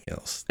something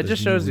else. It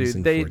just There's no shows you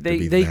reason for it to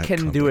be they that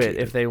can do it if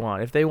complicated. they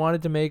want. If they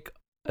wanted to make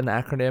an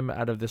acronym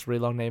out of this really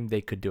long name,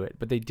 they could do it,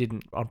 but they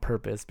didn't on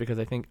purpose because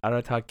I think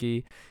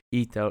Arataki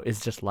Ito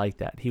is just like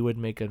that. He would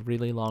make a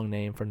really long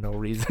name for no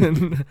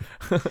reason.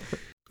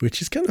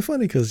 Which is kind of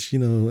funny because,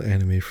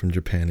 anime from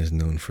Japan is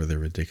known for their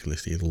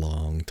ridiculously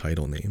long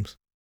title names.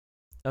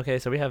 Okay,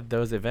 so we have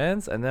those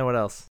events, and then what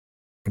else?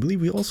 I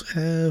believe we also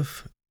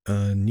have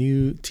a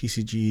new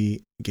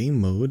TCG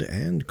game mode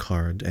and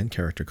card and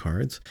character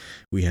cards.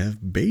 We have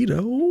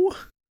Beto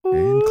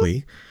and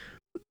Klee.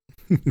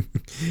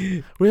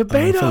 We have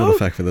Beto! Fun little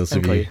fact for those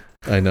and of you. Klee.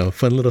 I know.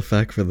 Fun little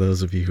fact for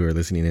those of you who are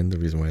listening in. The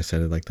reason why I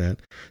said it like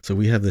that. So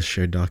we have this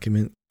shared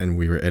document, and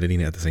we were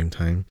editing it at the same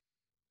time.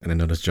 And I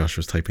noticed Josh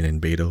was typing in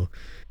Beto,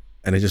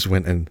 and I just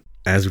went and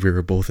as we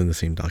were both in the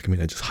same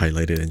document, I just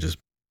highlighted and just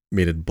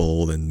made it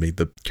bold and made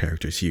the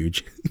characters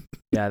huge.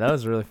 Yeah, that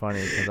was really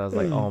funny because I was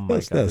like, oh my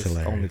god, that's this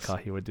only hilarious.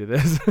 Kahi would do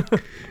this.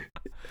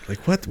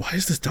 Like, what? Why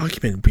is this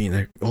document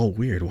being all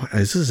weird? Why,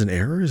 is this an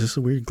error? Is this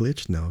a weird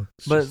glitch? No.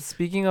 But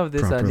speaking of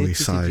this new properly TCG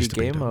sized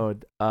game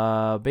Beto.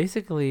 mode,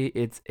 basically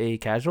it's a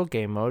casual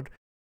game mode.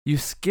 You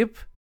skip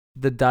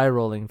the die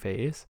rolling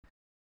phase,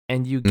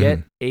 and you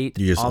get eight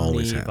You just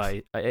always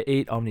have.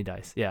 eight Omni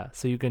dice. Yeah,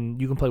 so you can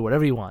play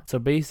whatever you want. So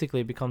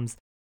basically, it becomes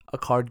a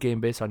card game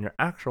based on your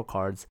actual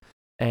cards,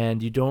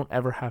 and you don't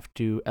ever have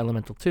to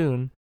elemental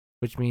tune,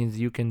 which means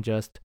you can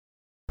just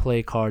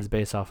play cards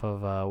based off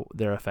of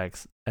their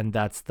effects, and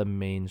that's the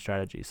main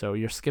strategy. So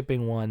you're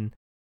skipping one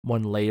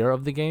layer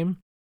of the game.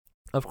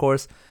 Of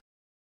course,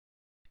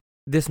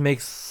 this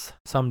makes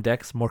some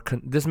decks more.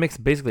 This makes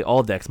basically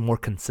all decks more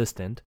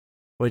consistent,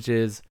 which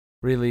is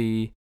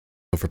really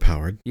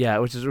Overpowered. Yeah,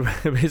 which is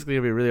basically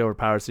gonna be really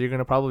overpowered. So you're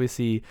gonna probably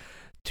see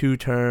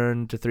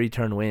 2-turn to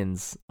 3-turn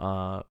wins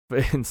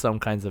in some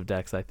kinds of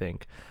decks, I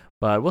think.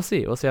 But we'll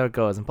see. We'll see how it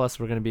goes. And plus,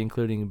 we're gonna be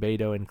including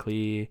Beto and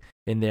Klee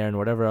in there, and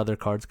whatever other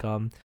cards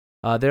come.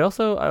 They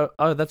also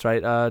that's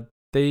right.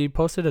 They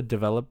posted a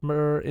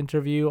developer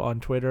interview on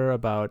Twitter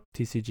about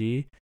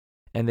TCG,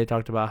 and they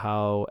talked about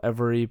how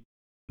every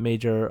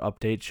major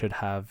update should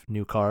have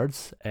new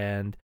cards,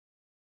 and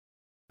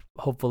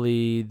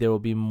hopefully there will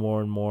be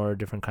more and more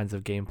different kinds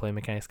of gameplay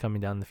mechanics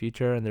coming down in the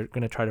future, and they're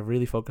going to try to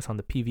really focus on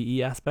the PvE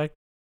aspect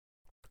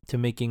to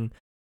making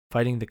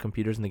fighting the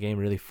computers in the game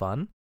really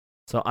fun.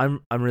 So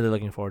I'm really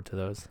looking forward to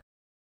those.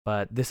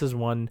 But this is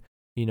one,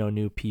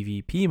 new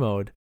PvP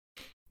mode.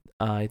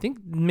 I think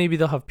maybe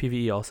they'll have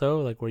PvE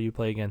also, like where you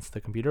play against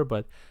the computer,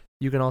 but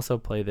you can also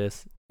play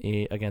this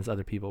against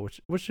other people,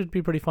 which should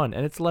be pretty fun.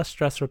 And it's less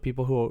stress for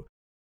people who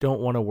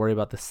don't want to worry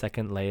about the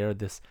second layer,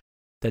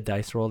 the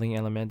dice rolling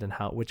element and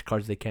which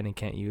cards they can and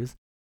can't use.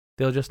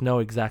 They'll just know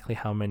exactly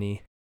how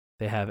many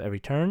they have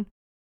every turn,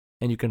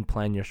 and you can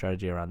plan your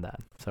strategy around that.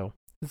 So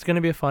it's going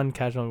to be a fun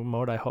casual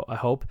mode, I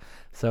hope.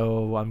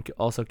 So I'm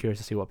also curious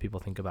to see what people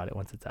think about it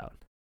once it's out.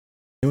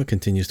 What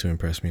continues to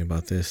impress me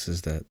about this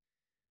is that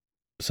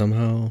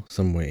somehow,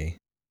 some way,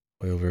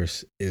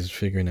 Oilverse is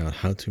figuring out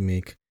how to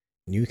make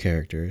new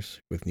characters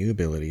with new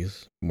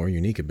abilities, more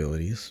unique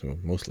abilities, well,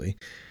 mostly,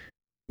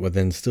 but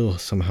then still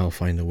somehow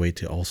find a way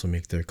to also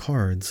make their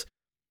cards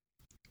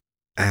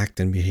act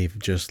and behave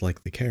just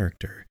like the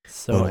character.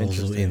 So but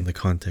interesting. Also in the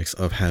context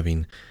of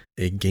having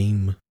a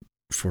game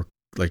for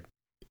like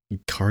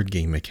card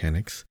game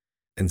mechanics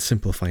and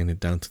simplifying it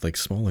down to like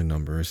smaller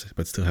numbers,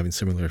 but still having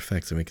similar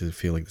effects and making it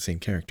feel like the same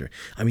character.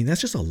 I mean,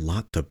 that's just a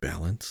lot to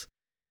balance.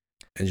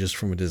 And just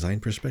from a design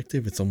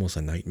perspective, it's almost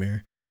a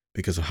nightmare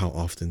because of how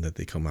often that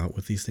they come out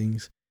with these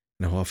things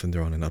and how often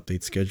they're on an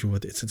update schedule.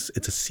 It's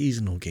a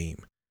seasonal game.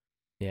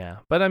 Yeah,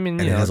 but I mean,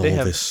 and they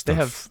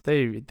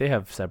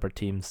have separate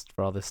teams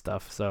for all this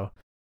stuff, so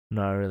I'm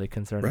not really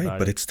concerned about it. Right,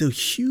 but it's still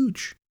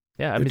huge.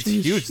 Yeah, I mean, it's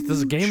huge.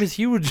 This game is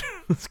huge.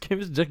 This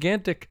game is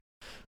gigantic.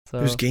 So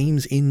there's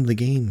games in the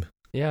game.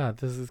 Yeah,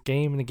 this is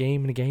game and a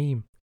game and a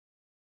game.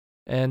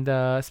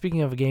 And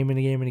speaking of a game and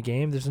a game and a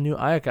game, there's a new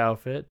Ayaka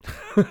outfit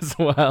as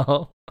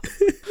well.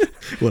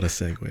 What a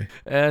segue.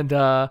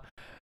 And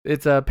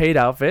it's a paid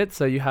outfit,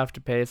 so you have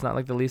to pay. It's not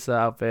like the Lisa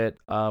outfit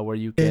where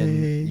you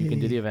can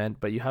do the event,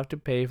 but you have to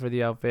pay for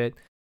the outfit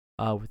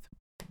with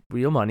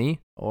real money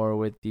or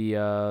with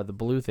the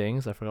blue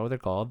things. I forgot what they're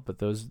called, but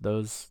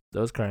those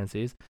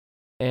currencies.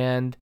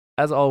 And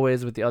as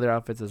always with the other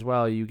outfits as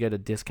well, you get a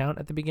discount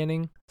at the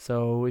beginning.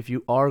 So if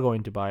you are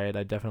going to buy it,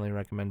 I definitely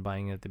recommend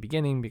buying it at the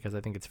beginning because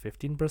I think it's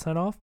 15%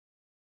 off.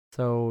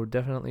 So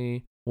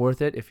definitely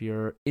worth it if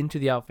you're into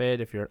the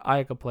outfit, if you're an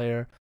Ayaka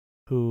player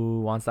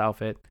who wants the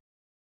outfit.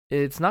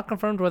 It's not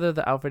confirmed whether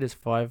the outfit is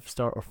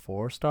 5-star or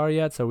 4-star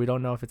yet, so we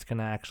don't know if it's going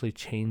to actually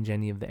change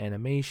any of the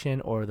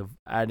animation or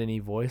add any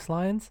voice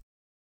lines.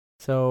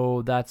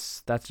 So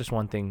that's just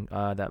one thing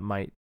that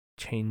might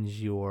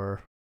change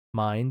your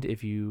mind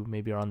if you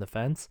maybe are on the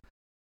fence.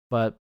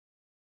 But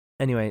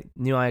anyway,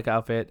 new Ayaka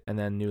outfit and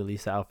then new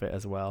Lisa outfit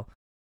as well.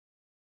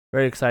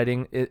 Very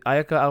exciting.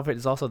 Ayaka outfit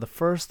is also the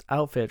first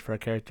outfit for a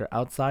character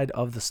outside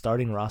of the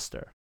starting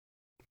roster.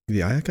 The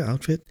Ayaka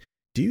outfit,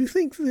 do you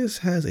think this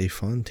has a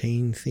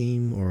Fontaine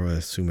theme or a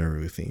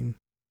Sumeru theme?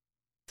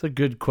 It's a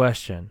good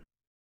question.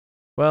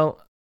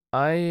 Well,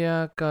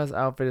 Ayaka's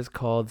outfit is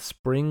called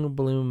Spring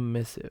Bloom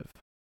Missive.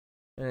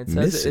 And it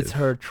says it's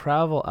her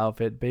travel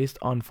outfit based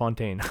on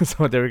Fontaine.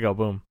 So there we go,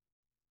 boom.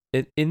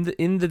 In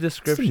the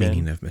description. What's the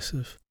meaning of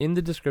missive? In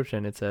the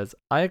description, it says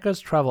Ayaka's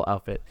travel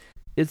outfit.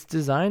 Its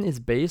design is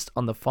based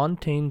on the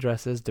Fontaine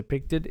dresses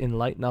depicted in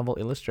light novel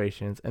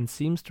illustrations and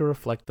seems to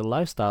reflect the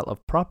lifestyle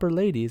of proper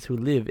ladies who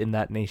live in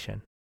that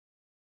nation.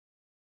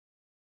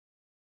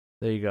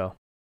 There you go.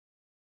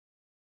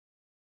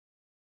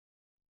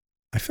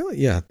 I feel like,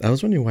 yeah, I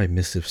was wondering why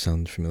missive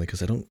sounds familiar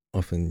because I don't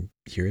often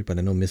hear it, but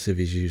I know missive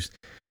is used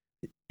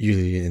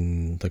usually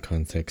in the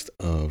context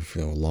of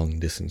long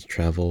distance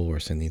travel or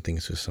sending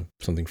things to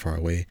something far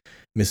away.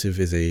 Missive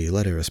is a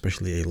letter,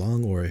 especially a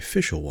long or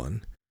official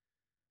one.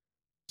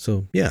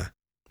 So yeah,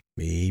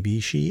 maybe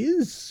she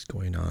is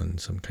going on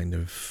some kind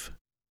of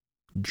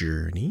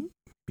journey,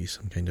 maybe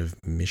some kind of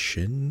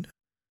mission.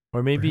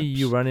 Or maybe perhaps.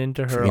 you run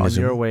into her Farina on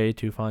Zuma. your way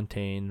to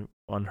Fontaine,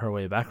 on her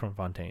way back from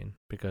Fontaine,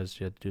 because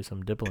she had to do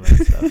some diplomat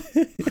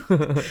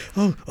stuff.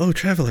 oh,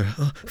 traveler!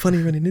 Oh,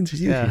 funny running into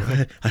you.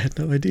 Yeah. I had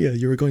no idea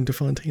you were going to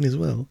Fontaine as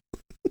well.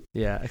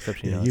 Yeah, except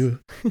she knows.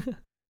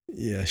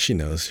 Yeah, she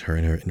knows her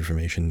and her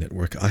information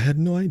network. I had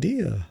no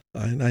idea.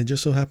 I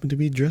just so happened to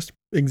be dressed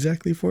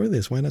exactly for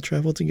this. Why not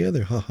travel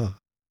together? Haha.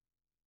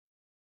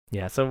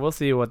 Yeah, so we'll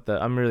see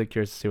I'm really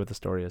curious to see what the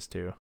story is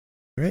too.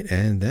 Right,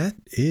 and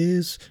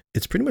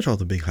it's pretty much all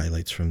the big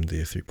highlights from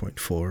the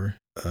 3.4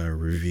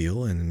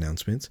 reveal and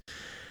announcements.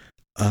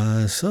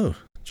 So,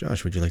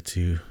 Josh, would you like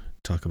to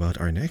talk about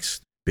our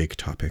next big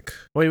topic?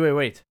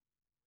 Wait.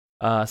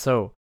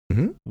 So,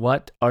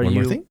 what are One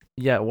you? more thing?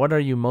 Yeah, what are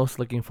you most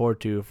looking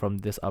forward to from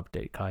this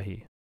update,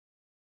 Kahi?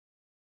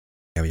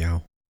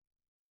 Yao.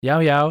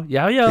 Yao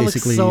looks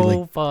Basically,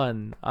 so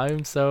fun.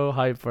 I'm so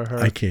hyped for her.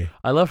 Okay.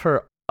 I love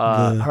her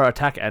her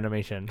attack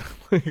animation.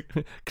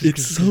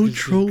 It's so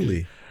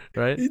trolly.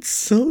 Right? It's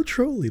so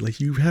trolly. Like,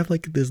 you have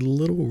like this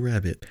little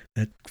rabbit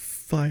that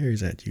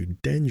fires at you.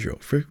 Dendro.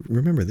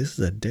 Remember, this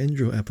is a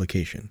Dendro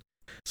application.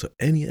 So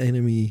any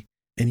enemy,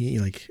 any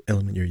like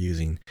element you're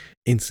using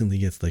instantly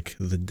gets like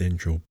the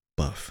Dendro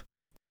buff.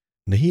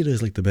 Nahida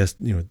is like the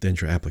best,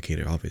 Dendro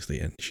applicator, obviously,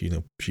 and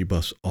she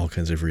buffs all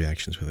kinds of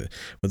reactions with it.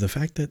 But the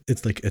fact that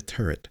it's like a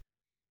turret,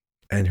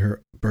 and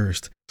her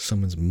burst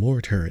summons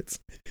more turrets,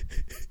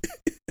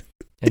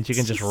 and she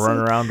can just run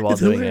around while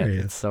doing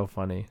hilarious. it. It's so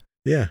funny.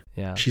 Yeah,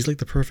 yeah. She's like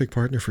the perfect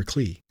partner for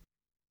Klee.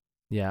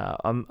 Yeah,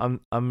 I'm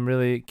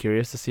really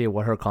curious to see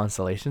what her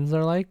constellations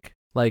are like.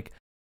 Like,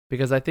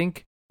 because I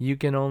think you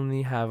can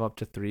only have up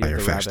to 3 of the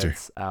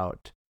rabbits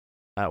out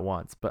at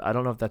once, but I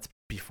don't know if that's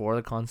before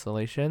the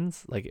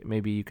constellations. Like,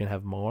 maybe you can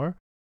have more,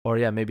 or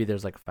maybe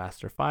there's like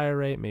faster fire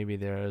rate. Maybe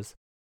there's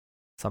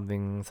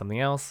something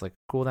else like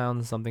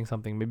cooldown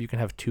something. Maybe you can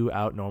have 2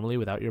 out normally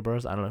without your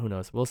burst. I don't know. Who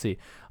knows? We'll see.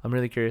 I'm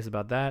really curious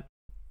about that.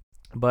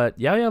 But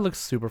Yao looks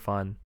super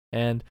fun,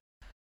 and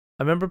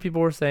I remember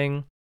people were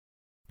saying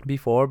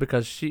before,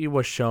 because she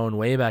was shown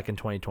way back in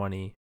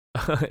 2020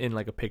 in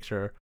like a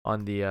picture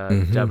on the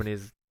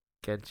Japanese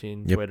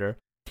Genshin Twitter.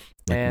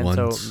 Like, and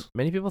once. So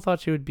many people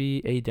thought she would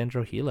be a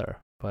Dendro healer,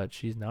 but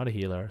she's not a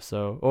healer.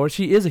 Or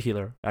she is a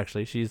healer,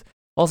 actually. She's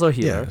also a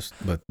healer. Yes,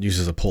 but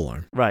uses a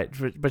polearm. Right,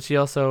 but she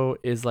also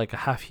is like a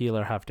half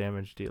healer, half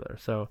damage dealer.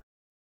 So,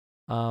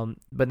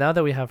 but now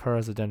that we have her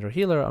as a Dendro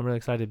healer, I'm really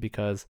excited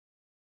because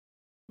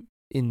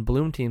in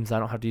Bloom teams, I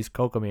don't have to use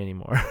Kokomi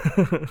anymore.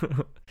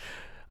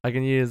 I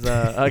can use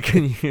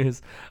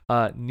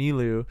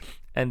Nilou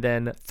and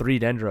then 3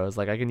 Dendros.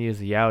 Like, I can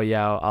use Yao,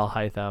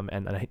 Alhaitham,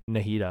 and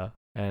Nahida,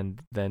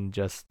 and then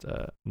just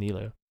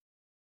Nilou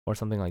or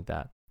something like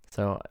that.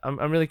 So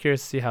I'm really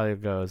curious to see how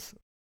it goes.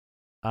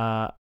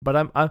 But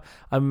I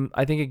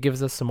think it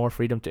gives us some more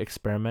freedom to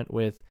experiment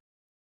with.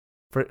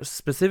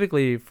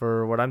 Specifically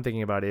for what I'm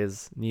thinking about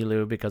is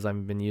Nilou, because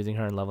I've been using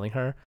her and leveling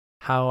her.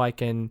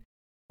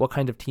 What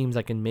kind of teams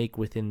I can make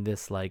within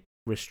this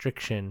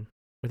restriction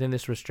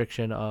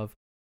of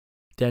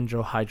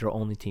Dendro Hydro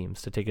only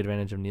teams to take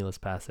advantage of Nila's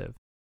passive.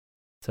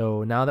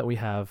 So now that we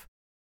have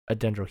a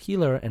Dendro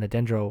healer and a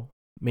Dendro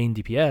main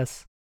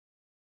DPS,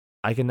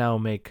 I can now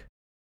make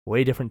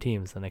way different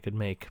teams than I could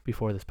make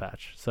before this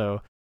patch.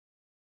 So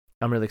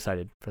I'm really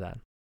excited for that.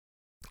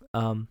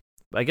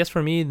 I guess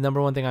for me, the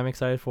number one thing I'm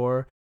excited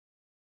for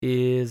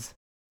is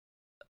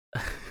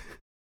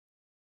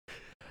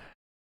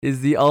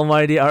the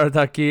almighty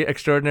Arataki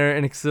extraordinary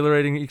and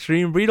exhilarating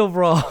extreme Beetle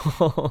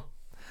Brawl.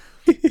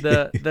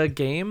 The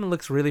game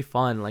looks really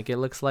fun. Like, it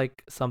looks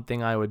like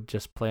something I would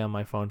just play on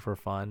my phone for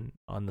fun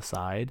on the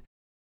side.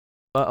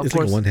 It's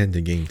like a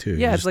one-handed game too.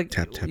 Yeah, it's like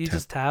tap.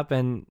 Just tap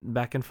and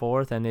back and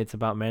forth, and it's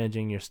about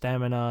managing your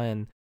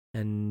stamina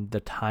and the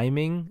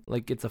timing.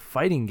 Like, it's a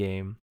fighting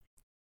game,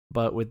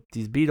 but with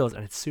these beetles,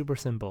 and it's super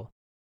simple.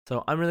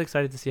 So I'm really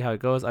excited to see how it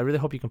goes. I really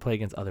hope you can play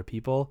against other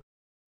people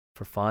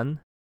for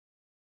fun.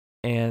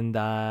 And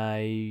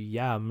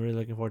I'm really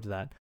looking forward to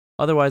that.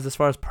 Otherwise, as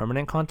far as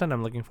permanent content,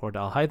 I'm looking forward to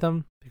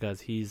Alhaitham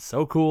because he's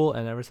so cool.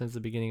 And ever since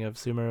the beginning of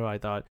Sumeru, I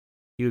thought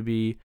he would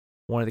be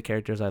one of the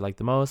characters I like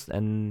the most.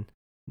 And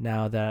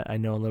now that I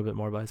know a little bit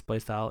more about his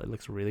playstyle, it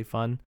looks really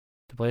fun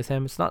to play as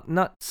him. It's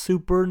not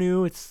super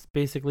new. It's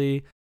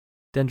basically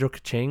Dendro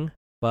Kaching,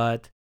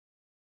 but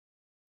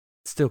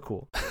still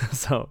cool.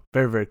 So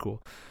very, very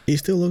cool. He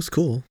still looks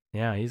cool.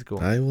 Yeah, he's cool.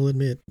 I will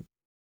admit.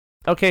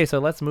 Okay, so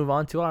let's move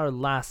on to our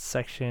last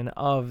section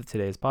of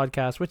today's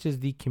podcast, which is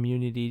the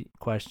community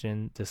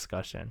question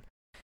discussion.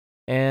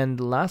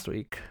 And last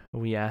week,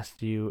 we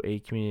asked you a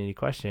community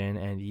question,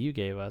 and you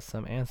gave us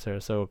some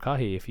answers. So,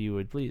 Kahi, if you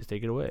would please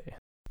take it away.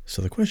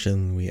 So the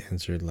question we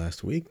answered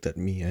last week, that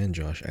me and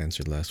Josh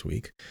answered last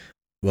week,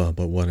 well,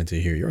 but wanted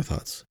to hear your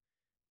thoughts.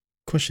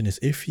 Question is,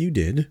 if you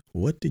did,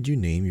 what did you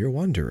name your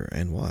wanderer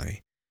and why?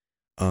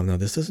 Now,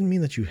 this doesn't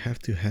mean that you have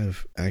to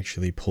have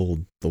actually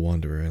pulled the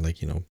wanderer and,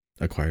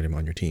 acquired him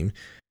on your team,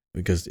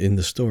 because in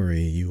the story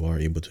you are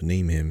able to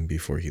name him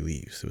before he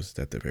leaves. It was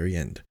at the very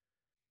end.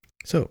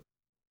 So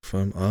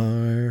from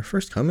our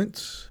first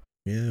comment,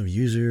 we have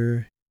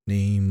user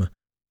name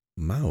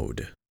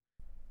Maud.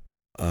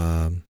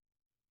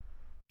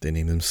 They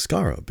named him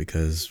Skara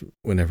because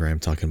whenever I'm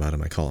talking about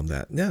him I call him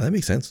that. Yeah, that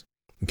makes sense.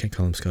 You can't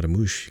call him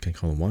Scaramouche, you can't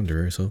call him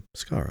Wanderer, so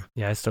Skara.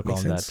 Yeah, I still call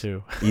him that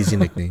too. Easy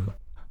nickname.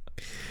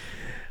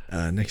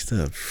 Next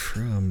up,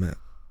 from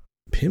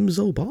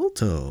Pimzo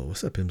Balto.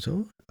 What's up,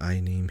 Pimzo? I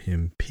name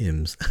him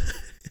Pims.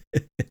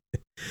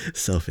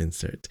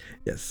 Self-insert.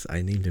 Yes,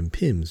 I named him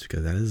Pims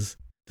because that is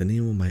the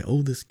name of my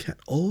oldest cat.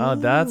 Oh,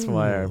 that's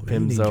where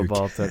Pimzo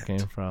Balto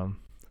came from.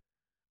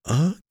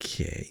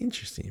 Okay,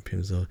 interesting,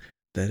 Pimzo.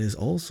 That is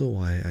also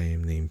why I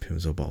am named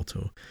Pimzo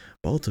Balto.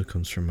 Balto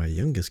comes from my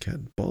youngest cat,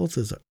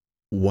 Balthazar.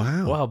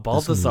 Wow,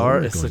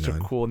 Balthazar is such a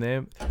cool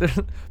name.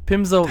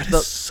 Pimzo,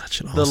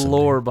 such an the awesome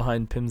lore name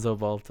behind Pimzo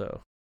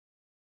Balto.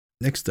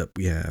 Next up,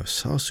 we have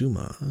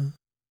Sasuma.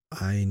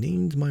 I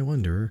named my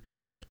wanderer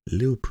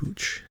Lil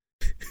Pooch.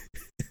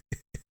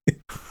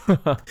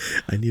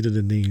 I needed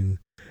a name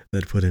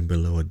that put him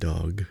below a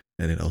dog,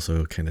 and it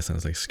also kind of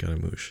sounds like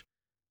Scaramouche.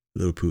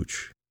 Lil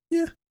Pooch.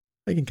 Yeah,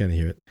 I can kind of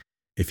hear it.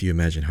 If you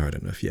imagine hard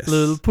enough, yes.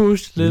 Little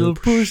push,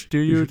 do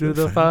you do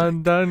the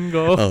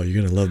fandango? Oh, you're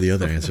going to love the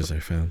other answers I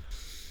found.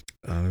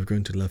 I'm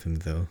going to love him,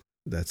 though.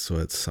 That's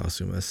what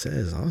Sasuma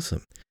says.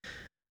 Awesome.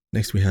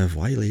 Next, we have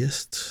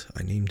Wiliest.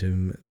 I named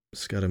him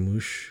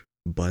Scaramouche,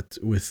 but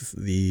with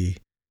the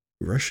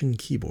Russian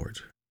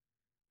keyboard.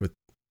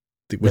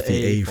 With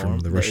the A from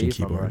the Russian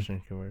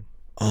keyboard.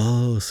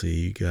 Oh, so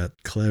you got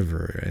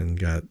clever and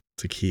got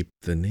to keep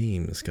the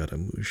name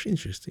Scaramouche.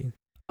 Interesting.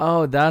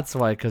 Oh, that's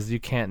why, because you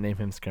can't name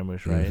him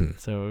Scaramouche, right? Mm-hmm.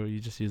 So you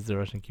just use the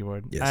Russian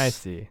keyboard.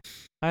 Yes.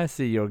 I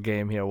see your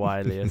game here,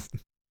 Wiliest.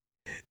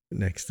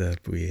 Next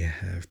up, we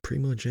have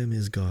Primo Gem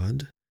is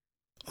God.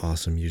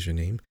 Awesome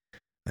username.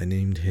 I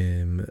named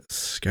him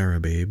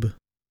Scarababe,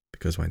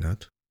 because why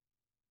not?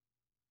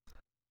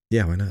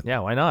 Yeah, why not? Yeah,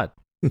 why not?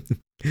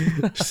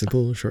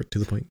 Simple, short, to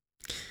the point.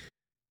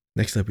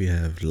 Next up, we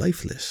have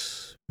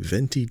Lifeless,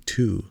 Venti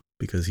 2,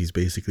 because he's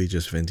basically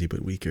just Venti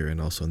but weaker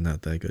and also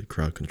not that good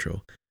crowd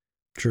control.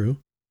 True.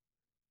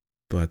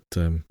 But,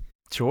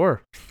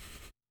 sure.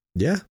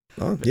 Yeah.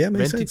 Oh, yeah,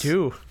 makes sense.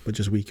 22. But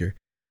just weaker.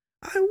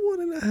 I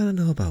don't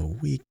know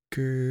about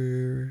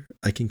weaker.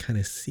 I can kind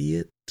of see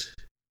it.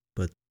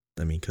 But,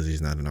 I mean, because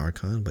he's not an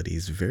Archon, but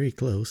he's very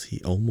close.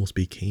 He almost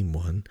became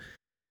one.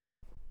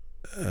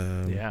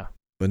 Yeah.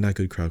 But not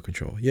good crowd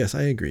control. Yes,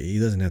 I agree. He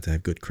doesn't have to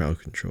have good crowd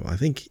control. I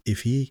think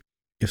if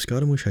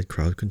Scaramouche had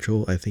crowd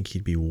control, I think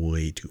he'd be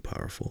way too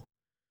powerful.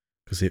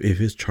 Because if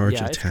his charge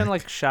attack... it's kind of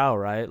like Xiao,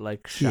 right?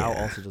 Like,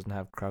 Xiao also doesn't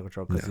have crowd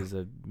control because he's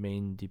a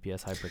main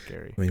DPS hyper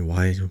carry. I mean,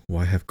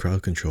 why have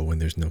crowd control when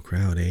there's no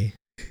crowd, eh?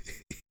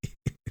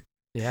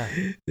 Yeah.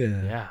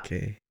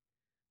 Okay.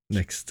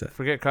 Next.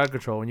 Forget crowd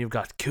control when you've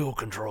got kill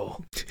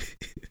control.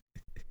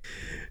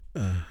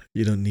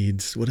 You don't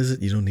need... What is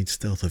it? You don't need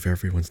stealth if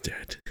everyone's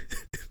dead.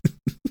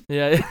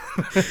 Yeah.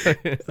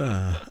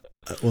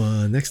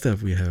 Well, next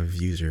up we have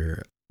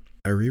user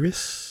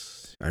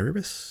Iris?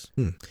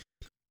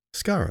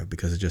 Skara,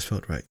 because it just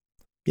felt right.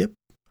 Yep,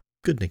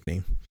 good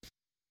nickname.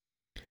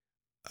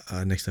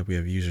 Next up we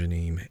have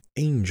username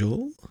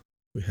Angel.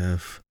 We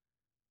have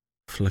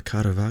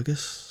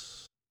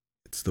Flacaravagus.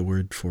 It's the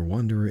word for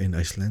wanderer in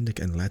Icelandic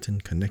and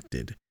Latin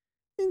connected.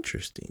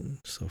 Interesting.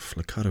 So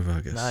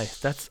Flacaravagus.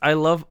 Nice. I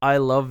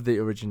love the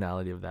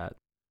originality of that.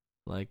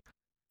 Like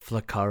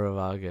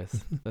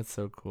Flacaravagus. That's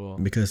so cool.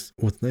 Because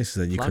what's nice is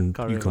that you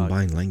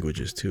combine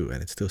languages too,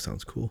 and it still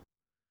sounds cool.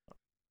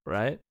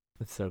 Right?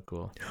 It's so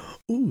cool.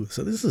 Ooh,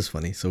 so this is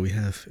funny. So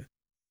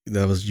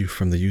that was you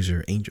from the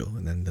user Angel,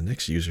 and then the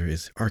next user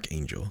is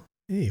Archangel.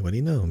 Hey, what do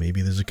you know?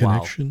 Maybe there's a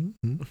connection.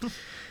 Wow.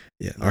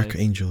 Yeah, nice.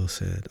 Archangel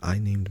said, I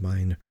named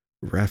mine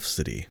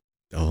Rhapsody.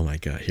 Oh my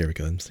god, here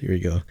we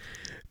go.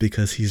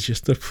 Because he's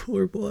just a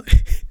poor boy.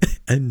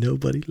 And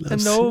nobody loves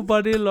And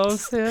nobody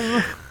loves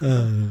him.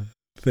 him.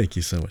 Thank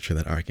you so much for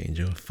that,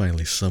 Archangel.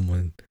 Finally,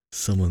 someone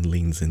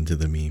leans into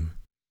the meme.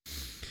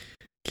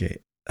 Okay,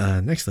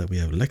 next up we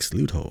have Lex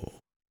Luthor.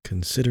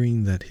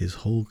 Considering that his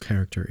whole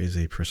character is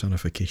a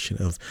personification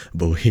of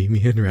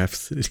Bohemian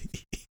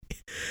Rhapsody,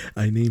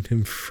 I named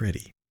him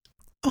Freddy.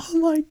 Oh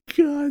my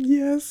god,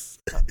 yes!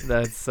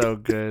 That's so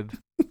good.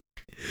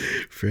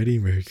 Freddie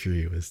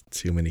Mercury was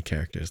too many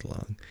characters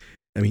long.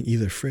 I mean,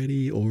 either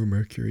Freddie or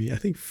Mercury. I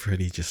think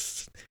Freddie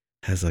just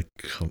has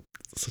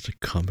such a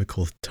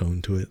comical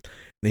tone to it,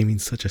 naming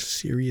such a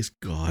serious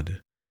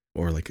god,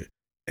 or like an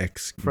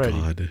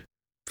ex-god,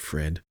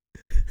 Fred.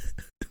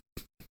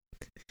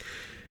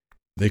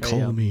 They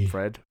call me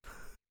Fred.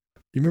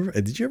 You remember?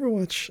 Did you ever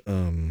watch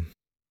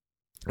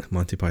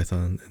Monty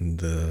Python and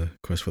the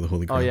Quest for the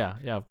Holy Grail? Oh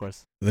yeah, of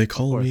course. They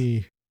call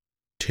me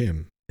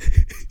Tim.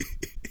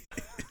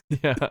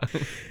 Yeah.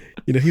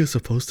 You know, he was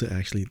supposed to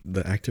actually.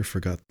 The actor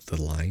forgot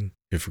the line.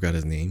 He forgot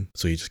his name,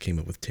 so he just came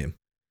up with Tim,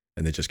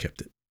 and they just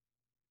kept it.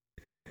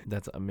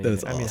 That's amazing.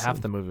 That's I mean, awesome.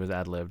 half the movie was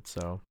ad-libbed,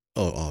 so.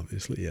 Oh,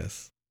 obviously,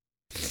 yes.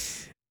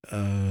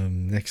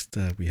 Next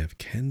up, we have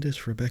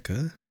Candace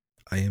Rebecca.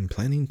 I am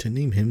planning to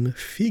name him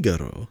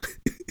Figaro.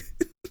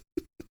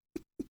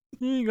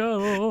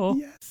 Figaro.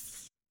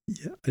 Yes.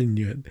 Yeah, I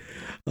knew it.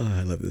 Oh,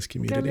 I love this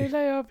community.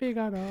 Galileo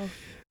Figaro.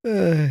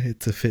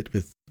 It's a fit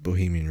with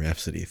Bohemian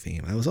Rhapsody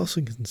theme. I was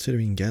also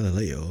considering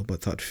Galileo,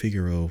 but thought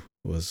Figaro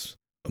was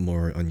a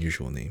more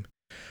unusual name.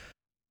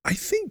 I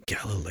think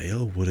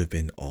Galileo would have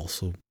been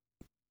also,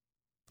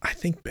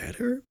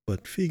 better,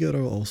 but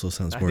Figaro also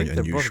sounds more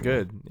unusual. They're both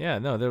good. Yeah,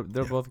 no,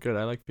 they're both good.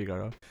 I like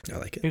Figaro. I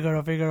like it.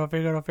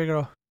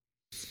 Figaro.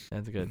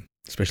 That's good.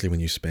 Especially when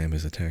you spam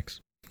his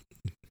attacks.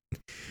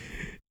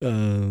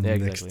 Exactly.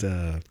 Next,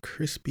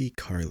 Crispy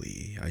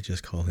Carly. I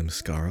just call him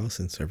Scara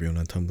since everyone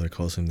on Tumblr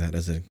calls him that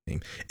as a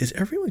nickname. Is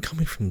everyone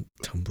coming from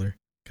Tumblr?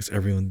 Because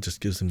everyone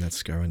just gives him that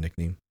Scara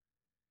nickname.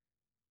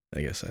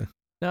 I guess so.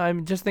 No, I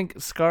mean, just think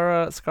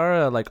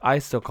Scara, like, I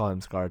still call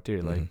him Scar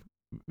too. Like,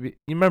 you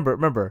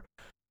remember,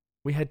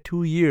 we had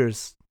 2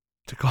 years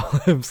to call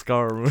him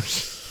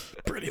Scaramouche.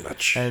 Pretty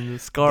much. And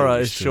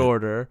Scara is to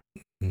shorter.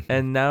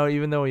 And now,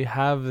 even though we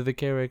have the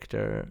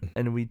character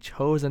and we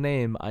chose a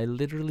name, I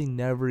literally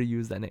never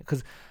use that name.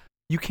 Because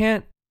you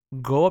can't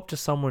go up to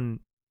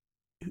someone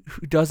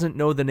who doesn't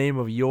know the name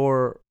of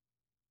your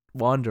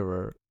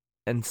Wanderer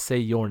and say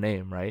your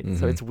name, right?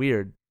 So it's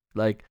weird.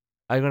 Like,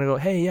 I'm going to go,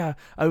 hey, yeah,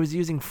 I was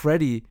using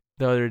Freddy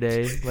the other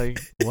day. Like,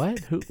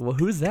 what?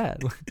 Who's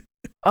that?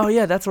 Oh,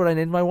 yeah, that's what I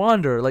named my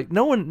Wanderer. Like,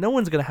 no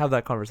one's going to have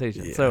that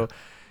conversation. Yeah. So,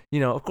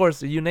 of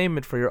course, you name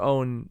it for your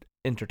own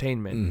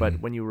entertainment, but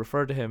when you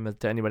refer to him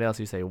to anybody else,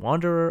 you say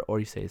Wanderer or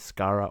you say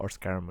Scara or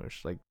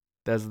Scaramouche. Like,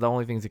 that's the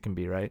only things it can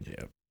be, right?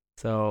 Yeah.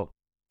 So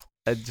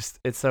it's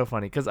so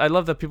funny because I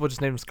love that people just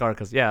name him Scar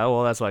because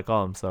that's what I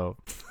call him. So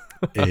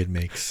it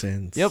makes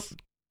sense. Yep,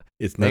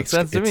 it makes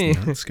sense to me.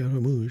 It's not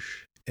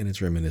Scaramouche, and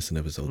it's reminiscent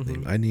of his old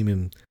name. I name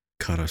him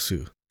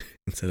Karasu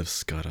instead of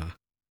Skara.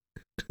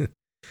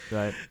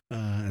 Right.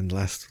 And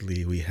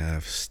lastly, we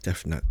have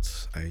Steph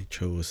Nuts. I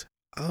chose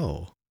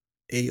Ao,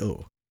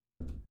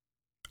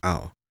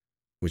 Ao,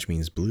 which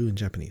means blue in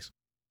Japanese.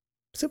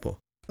 Simple.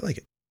 I like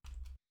it.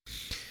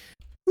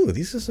 Ooh,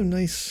 these are some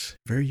nice,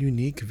 very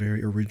unique,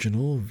 very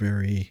original,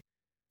 very,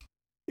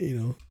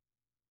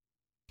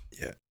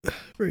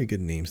 very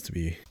good names to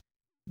be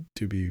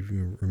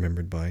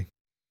remembered by.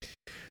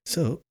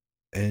 So,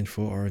 and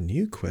for our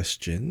new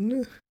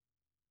question,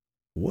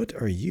 what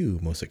are you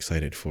most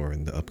excited for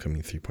in the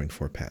upcoming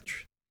 3.4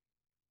 patch?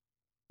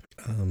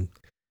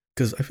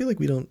 Because I feel like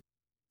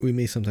we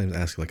may sometimes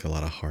ask like a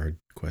lot of hard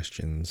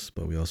questions,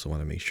 but we also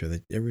want to make sure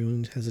that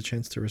everyone has a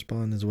chance to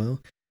respond as well.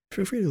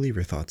 Feel free to leave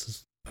your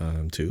thoughts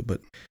too,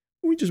 but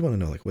we just want to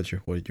know like what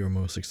you're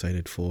most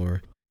excited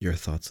for, your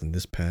thoughts on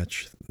this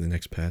patch, the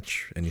next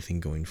patch, anything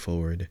going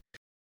forward.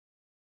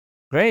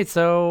 Great.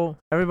 So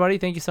everybody,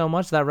 thank you so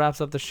much. That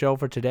wraps up the show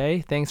for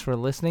today. Thanks for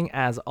listening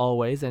as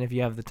always. And if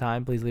you have the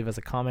time, please leave us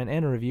a comment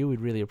and a review. We'd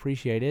really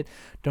appreciate it.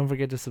 Don't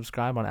forget to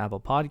subscribe on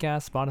Apple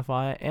Podcasts,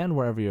 Spotify, and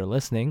wherever you're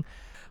listening.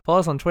 Follow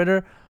us on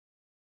Twitter.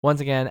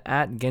 Once again,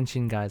 at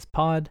Genshin Guys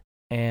Pod.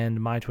 And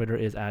my Twitter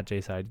is at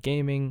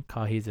JSideGaming.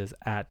 Kahi's is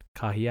at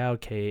Kahiao,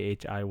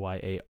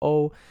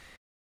 KHIYAO.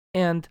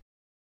 And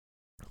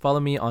follow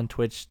me on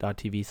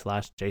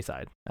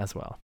twitch.tv/JSide as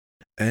well.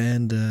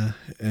 And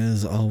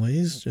as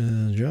always,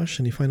 Josh,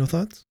 any final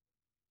thoughts?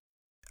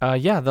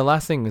 The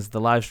last thing is the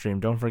live stream.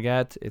 Don't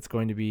forget, it's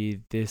going to be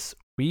this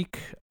week,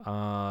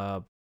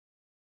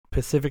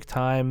 Pacific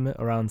time,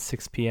 around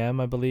 6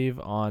 p.m., I believe,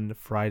 on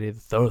Friday the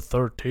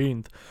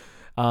 13th.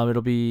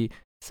 It'll be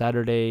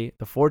Saturday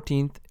the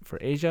 14th for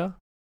Asia,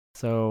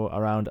 so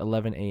around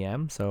 11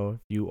 a.m. So if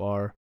you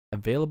are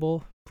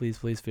available, please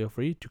feel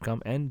free to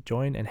come and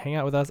join and hang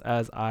out with us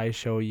as I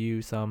show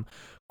you some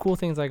cool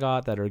things I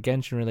got that are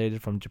Genshin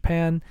related from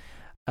Japan,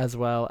 as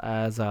well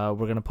as we're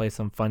going to play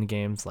some fun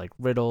games like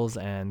riddles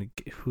and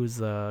who's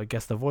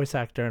guess the voice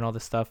actor and all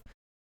this stuff.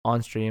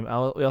 on stream.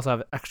 We also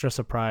have extra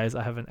surprise.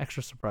 I have an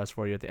extra surprise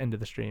for you at the end of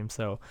the stream.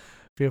 So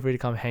feel free to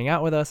come hang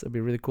out with us. It'd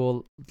be really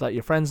cool. Let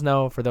your friends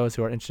know. For those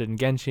who are interested in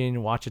Genshin,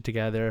 watch it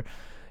together.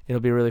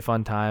 It'll be a really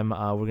fun time.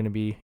 We're going to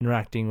be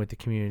interacting with the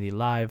community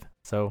live.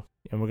 So,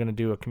 and we're going to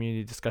do a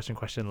community discussion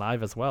question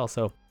live as well.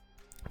 So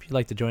if you'd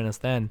like to join us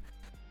then,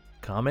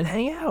 come and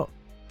hang out.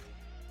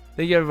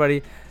 Thank you,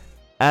 everybody.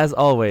 As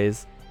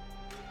always,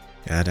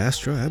 Ad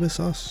Astra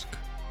Abyssosk.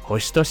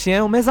 星と支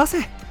援を目指せ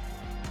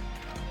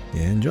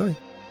Yeah, enjoy.